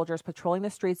convoy of soldiers patrolling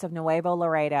the streets of Nuevo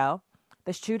Laredo.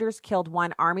 The shooters killed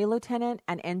 1 Army lieutenant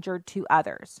and injured 2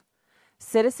 others.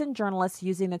 Citizen journalists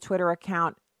using the Twitter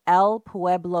account El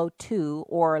Pueblo 2,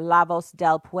 or La Voz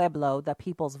del Pueblo, the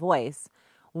People's Voice,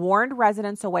 warned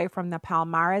residents away from the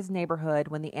Palmares neighborhood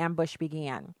when the ambush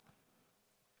began.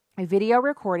 A video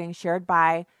recording shared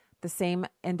by the same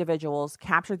individuals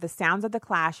captured the sounds of the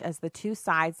clash as the two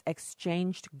sides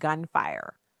exchanged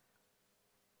gunfire.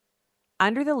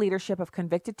 Under the leadership of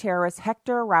convicted terrorist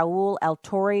Hector Raul El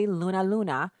Torre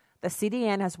Luna, the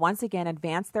CDN has once again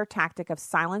advanced their tactic of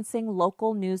silencing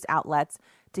local news outlets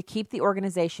to keep the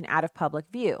organization out of public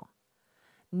view.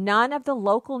 None of the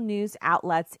local news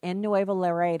outlets in Nuevo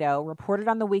Laredo reported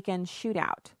on the weekend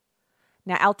shootout.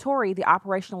 Now, El Torre, the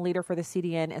operational leader for the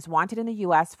CDN, is wanted in the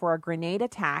U.S. for a grenade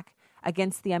attack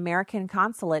against the American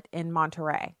consulate in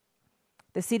Monterrey.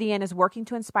 The CDN is working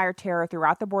to inspire terror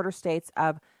throughout the border states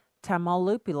of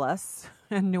Tamaulipas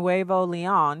and Nuevo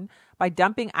Leon by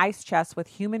dumping ice chests with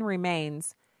human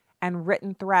remains and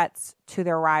written threats to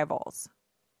their rivals.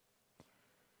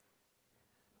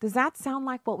 Does that sound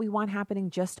like what we want happening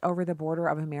just over the border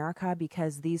of America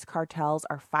because these cartels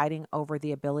are fighting over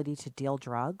the ability to deal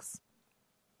drugs?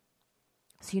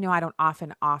 So, I don't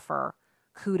often offer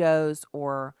kudos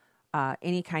or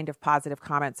any kind of positive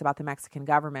comments about the Mexican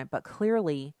government, but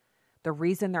clearly the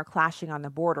reason they're clashing on the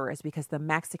border is because the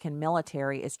Mexican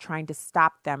military is trying to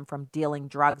stop them from dealing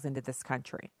drugs into this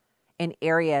country in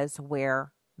areas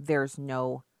where there's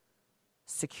no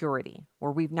security,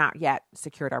 where we've not yet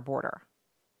secured our border.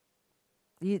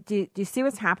 Do you see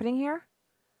what's happening here?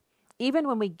 Even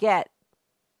when we get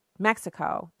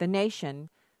Mexico, the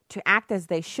nation, to act as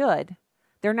they should,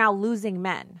 they're now losing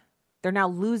men. They're now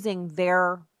losing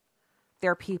their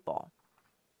people.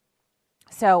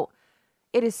 So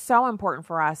it is so important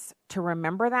for us to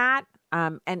remember that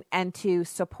and to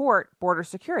support border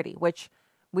security, which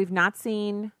we've not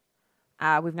seen.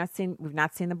 We've not seen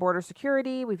the border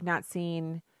security. We've not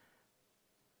seen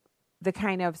the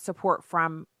kind of support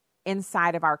from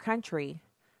inside of our country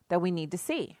that we need to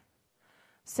see.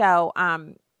 So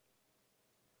I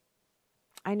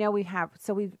know we have.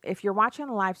 So if you're watching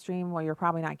the live stream, well, you're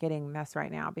probably not getting this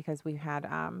right now because we had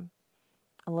a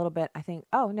little bit, I think.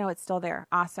 Oh, no, it's still there.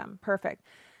 Awesome. Perfect.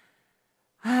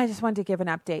 I just wanted to give an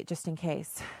update just in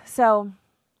case. So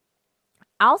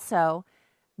also,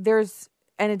 there's,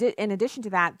 in addition to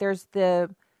that, there's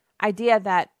the idea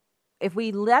that if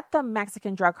we let the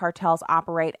Mexican drug cartels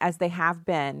operate as they have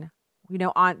been,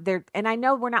 on there, and I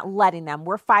know we're not letting them,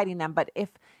 we're fighting them, but if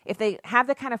they have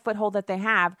the kind of foothold that they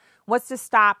have, what's to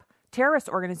stop terrorist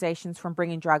organizations from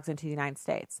bringing drugs into the United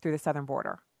States through the southern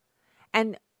border?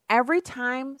 And every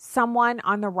time someone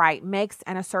on the right makes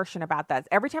an assertion about that,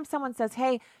 every time someone says,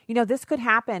 hey, this could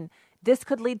happen, this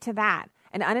could lead to that,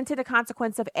 an unintended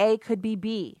consequence of A could be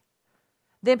B,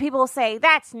 then people will say,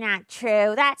 that's not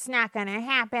true, that's not going to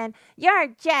happen, you're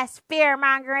just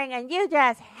fear-mongering and you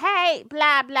just hate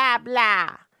blah, blah,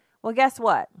 blah. Well, guess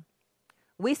what?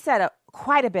 We said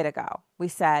quite a bit ago, we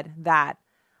said that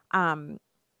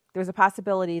there's a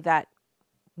possibility that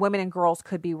women and girls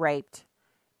could be raped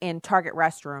in Target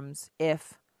restrooms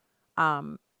if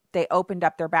they opened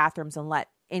up their bathrooms and let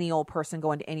any old person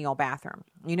go into any old bathroom.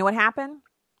 You know what happened?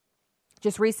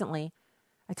 Just recently,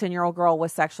 a 10-year-old girl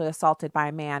was sexually assaulted by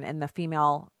a man in the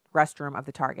female restroom of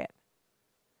the Target.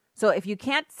 So if you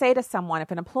can't say to someone,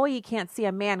 if an employee can't see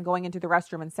a man going into the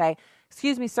restroom and say,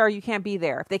 excuse me, sir, you can't be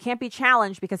there. If they can't be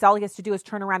challenged because all he has to do is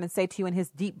turn around and say to you in his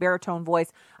deep baritone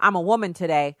voice, I'm a woman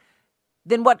today,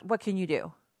 then what can you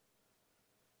do?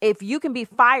 If you can be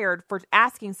fired for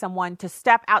asking someone to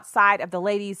step outside of the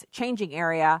ladies' changing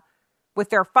area with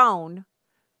their phone,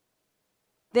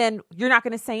 then you're not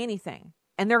going to say anything.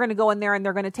 And they're going to go in there and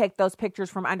they're going to take those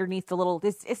pictures from underneath the little,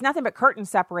 it's nothing but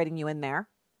curtains separating you in there.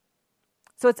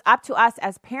 So it's up to us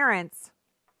as parents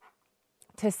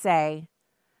to say,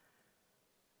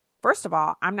 first of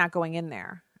all, I'm not going in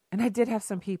there. And I did have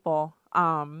some people,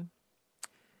 I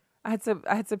had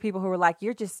some people who were like,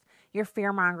 you're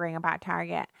fear-mongering about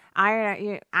Target.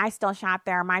 I still shop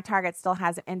there. My Target still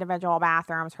has individual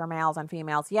bathrooms for males and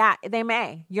females. Yeah, they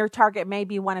may. Your Target may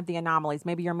be one of the anomalies.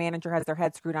 Maybe your manager has their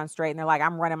head screwed on straight and they're like,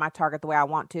 I'm running my Target the way I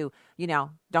want to.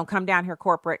 Don't come down here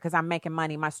corporate because I'm making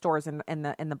money. My store's in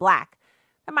the black.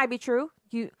 That might be true.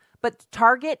 But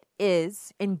Target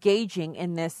is engaging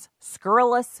in this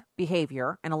scurrilous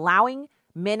behavior and allowing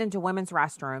men into women's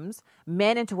restrooms,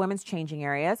 men into women's changing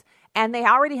areas, and they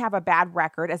already have a bad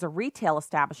record as a retail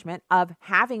establishment of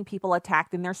having people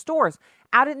attacked in their stores,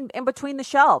 out in between the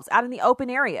shelves, out in the open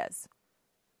areas.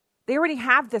 They already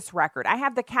have this record. I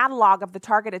have the catalog of the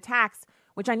Target attacks,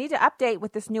 which I need to update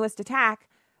with this newest attack.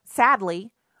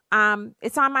 Sadly,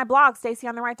 it's on my blog,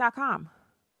 StacyOnTheRight.com.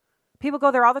 People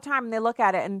go there all the time and they look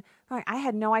at it and they're like, I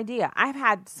had no idea. I've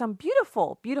had some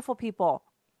beautiful, beautiful people,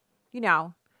 You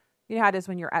know how it is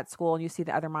when you're at school and you see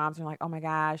the other moms and you're like, oh my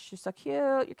gosh, you're so cute.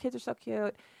 Your kids are so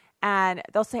cute. And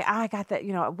they'll say, I got that,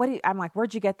 I'm like,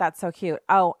 where'd you get that so cute?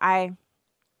 Oh, I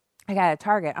I got a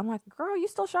Target. I'm like, girl, you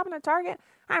still shopping at Target?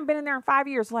 I haven't been in there in 5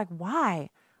 years. Like, why?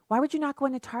 Why would you not go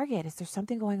into Target? Is there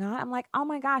something going on? I'm like, oh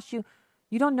my gosh, you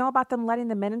don't know about them letting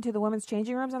the men into the women's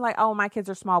changing rooms? They're like, oh, my kids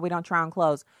are small. We don't try on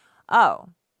clothes. Oh,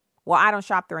 well, I don't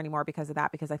shop there anymore because of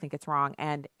that, because I think it's wrong.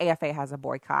 And AFA has a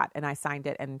boycott, and I signed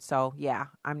it. And so, yeah,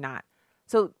 I'm not.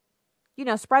 So,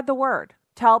 spread the word.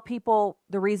 Tell people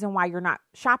the reason why you're not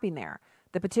shopping there.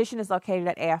 The petition is located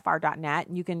at afr.net,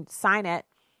 and you can sign it.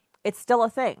 It's still a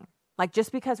thing. Like,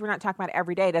 just because we're not talking about it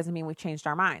every day doesn't mean we've changed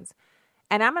our minds.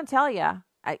 And I'm going to tell you,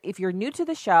 if you're new to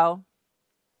the show,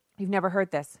 you've never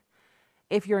heard this.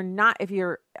 If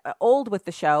you're old with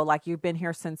the show, like you've been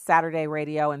here since Saturday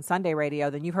radio and Sunday radio,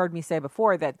 then you've heard me say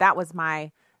before that was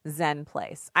my Zen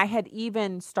place. I had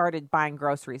even started buying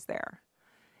groceries there.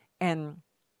 And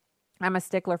I'm a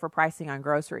stickler for pricing on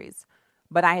groceries.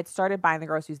 But I had started buying the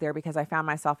groceries there because I found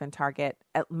myself in Target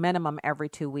at minimum every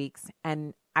 2 weeks.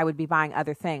 And I would be buying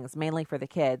other things, mainly for the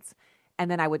kids. And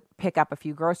then I would pick up a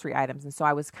few grocery items. And so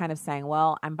I was kind of saying,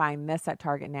 well, I'm buying this at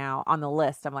Target now on the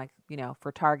list. I'm like,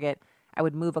 for Target, I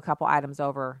would move a couple items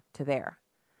over to there.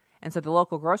 And so the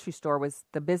local grocery store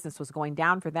the business was going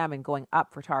down for them and going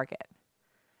up for Target.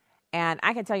 And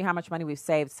I can tell you how much money we've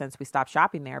saved since we stopped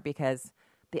shopping there, because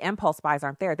the impulse buys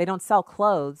aren't there. They don't sell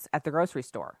clothes at the grocery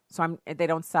store. So they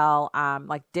don't sell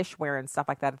like dishware and stuff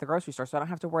like that at the grocery store. So I don't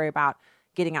have to worry about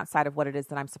getting outside of what it is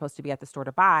that I'm supposed to be at the store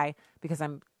to buy, because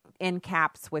I'm in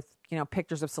caps with,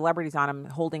 pictures of celebrities on them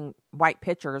holding white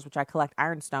pitchers, which I collect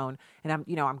Ironstone. And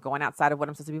I'm going outside of what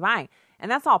I'm supposed to be buying.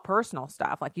 And that's all personal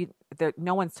stuff. Like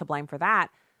no one's to blame for that.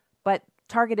 But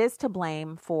Target is to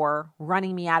blame for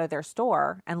running me out of their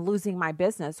store and losing my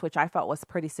business, which I felt was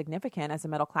pretty significant as a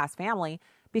middle-class family,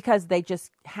 because they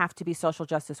just have to be social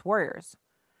justice warriors.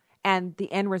 And the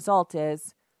end result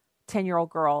is 10-year-old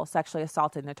girl sexually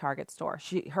assaulted in a Target store.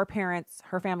 Her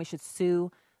family should sue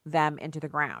them into the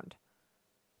ground.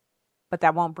 But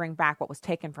that won't bring back what was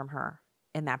taken from her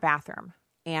in that bathroom.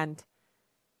 And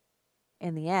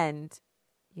in the end,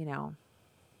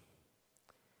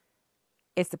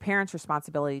 it's the parents'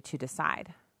 responsibility to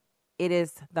decide. It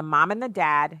is the mom and the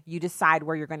dad. You decide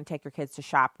where you're going to take your kids to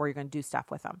shop, where you're going to do stuff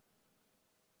with them.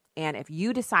 And if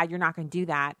you decide you're not going to do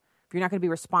that, if you're not going to be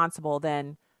responsible,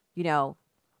 then,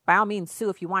 by all means sue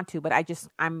if you want to. But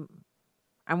I'm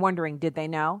wondering, did they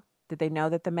know? Did they know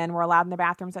that the men were allowed in the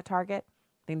bathrooms at Target?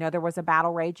 They know there was a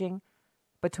battle raging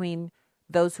between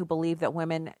those who believe that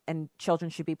women and children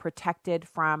should be protected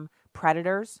from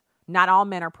predators. Not all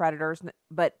men are predators,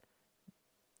 but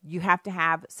you have to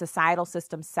have societal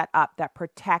systems set up that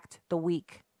protect the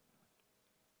weak.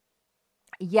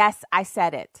 Yes, I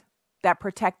said it. That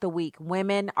protect the weak.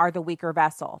 Women are the weaker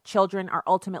vessel. Children are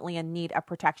ultimately in need of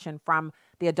protection from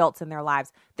the adults in their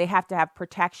lives. They have to have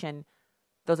protection.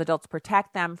 Those adults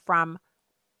protect them from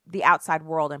the outside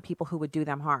world and people who would do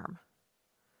them harm.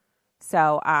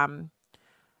 So,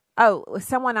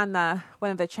 someone on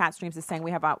one of the chat streams is saying we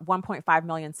have about 1.5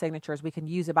 million signatures. We can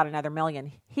use about another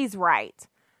million. He's right.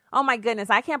 Oh my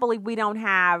goodness. I can't believe we don't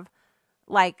have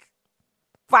like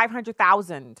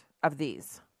 500,000 of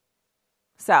these.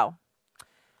 So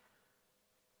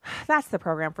that's the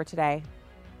program for today.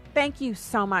 Thank you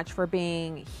so much for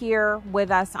being here with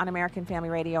us on American Family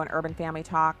Radio and Urban Family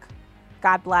Talk.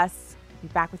 God bless. Be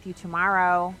back with you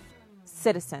tomorrow.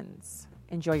 Citizens,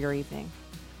 enjoy your evening.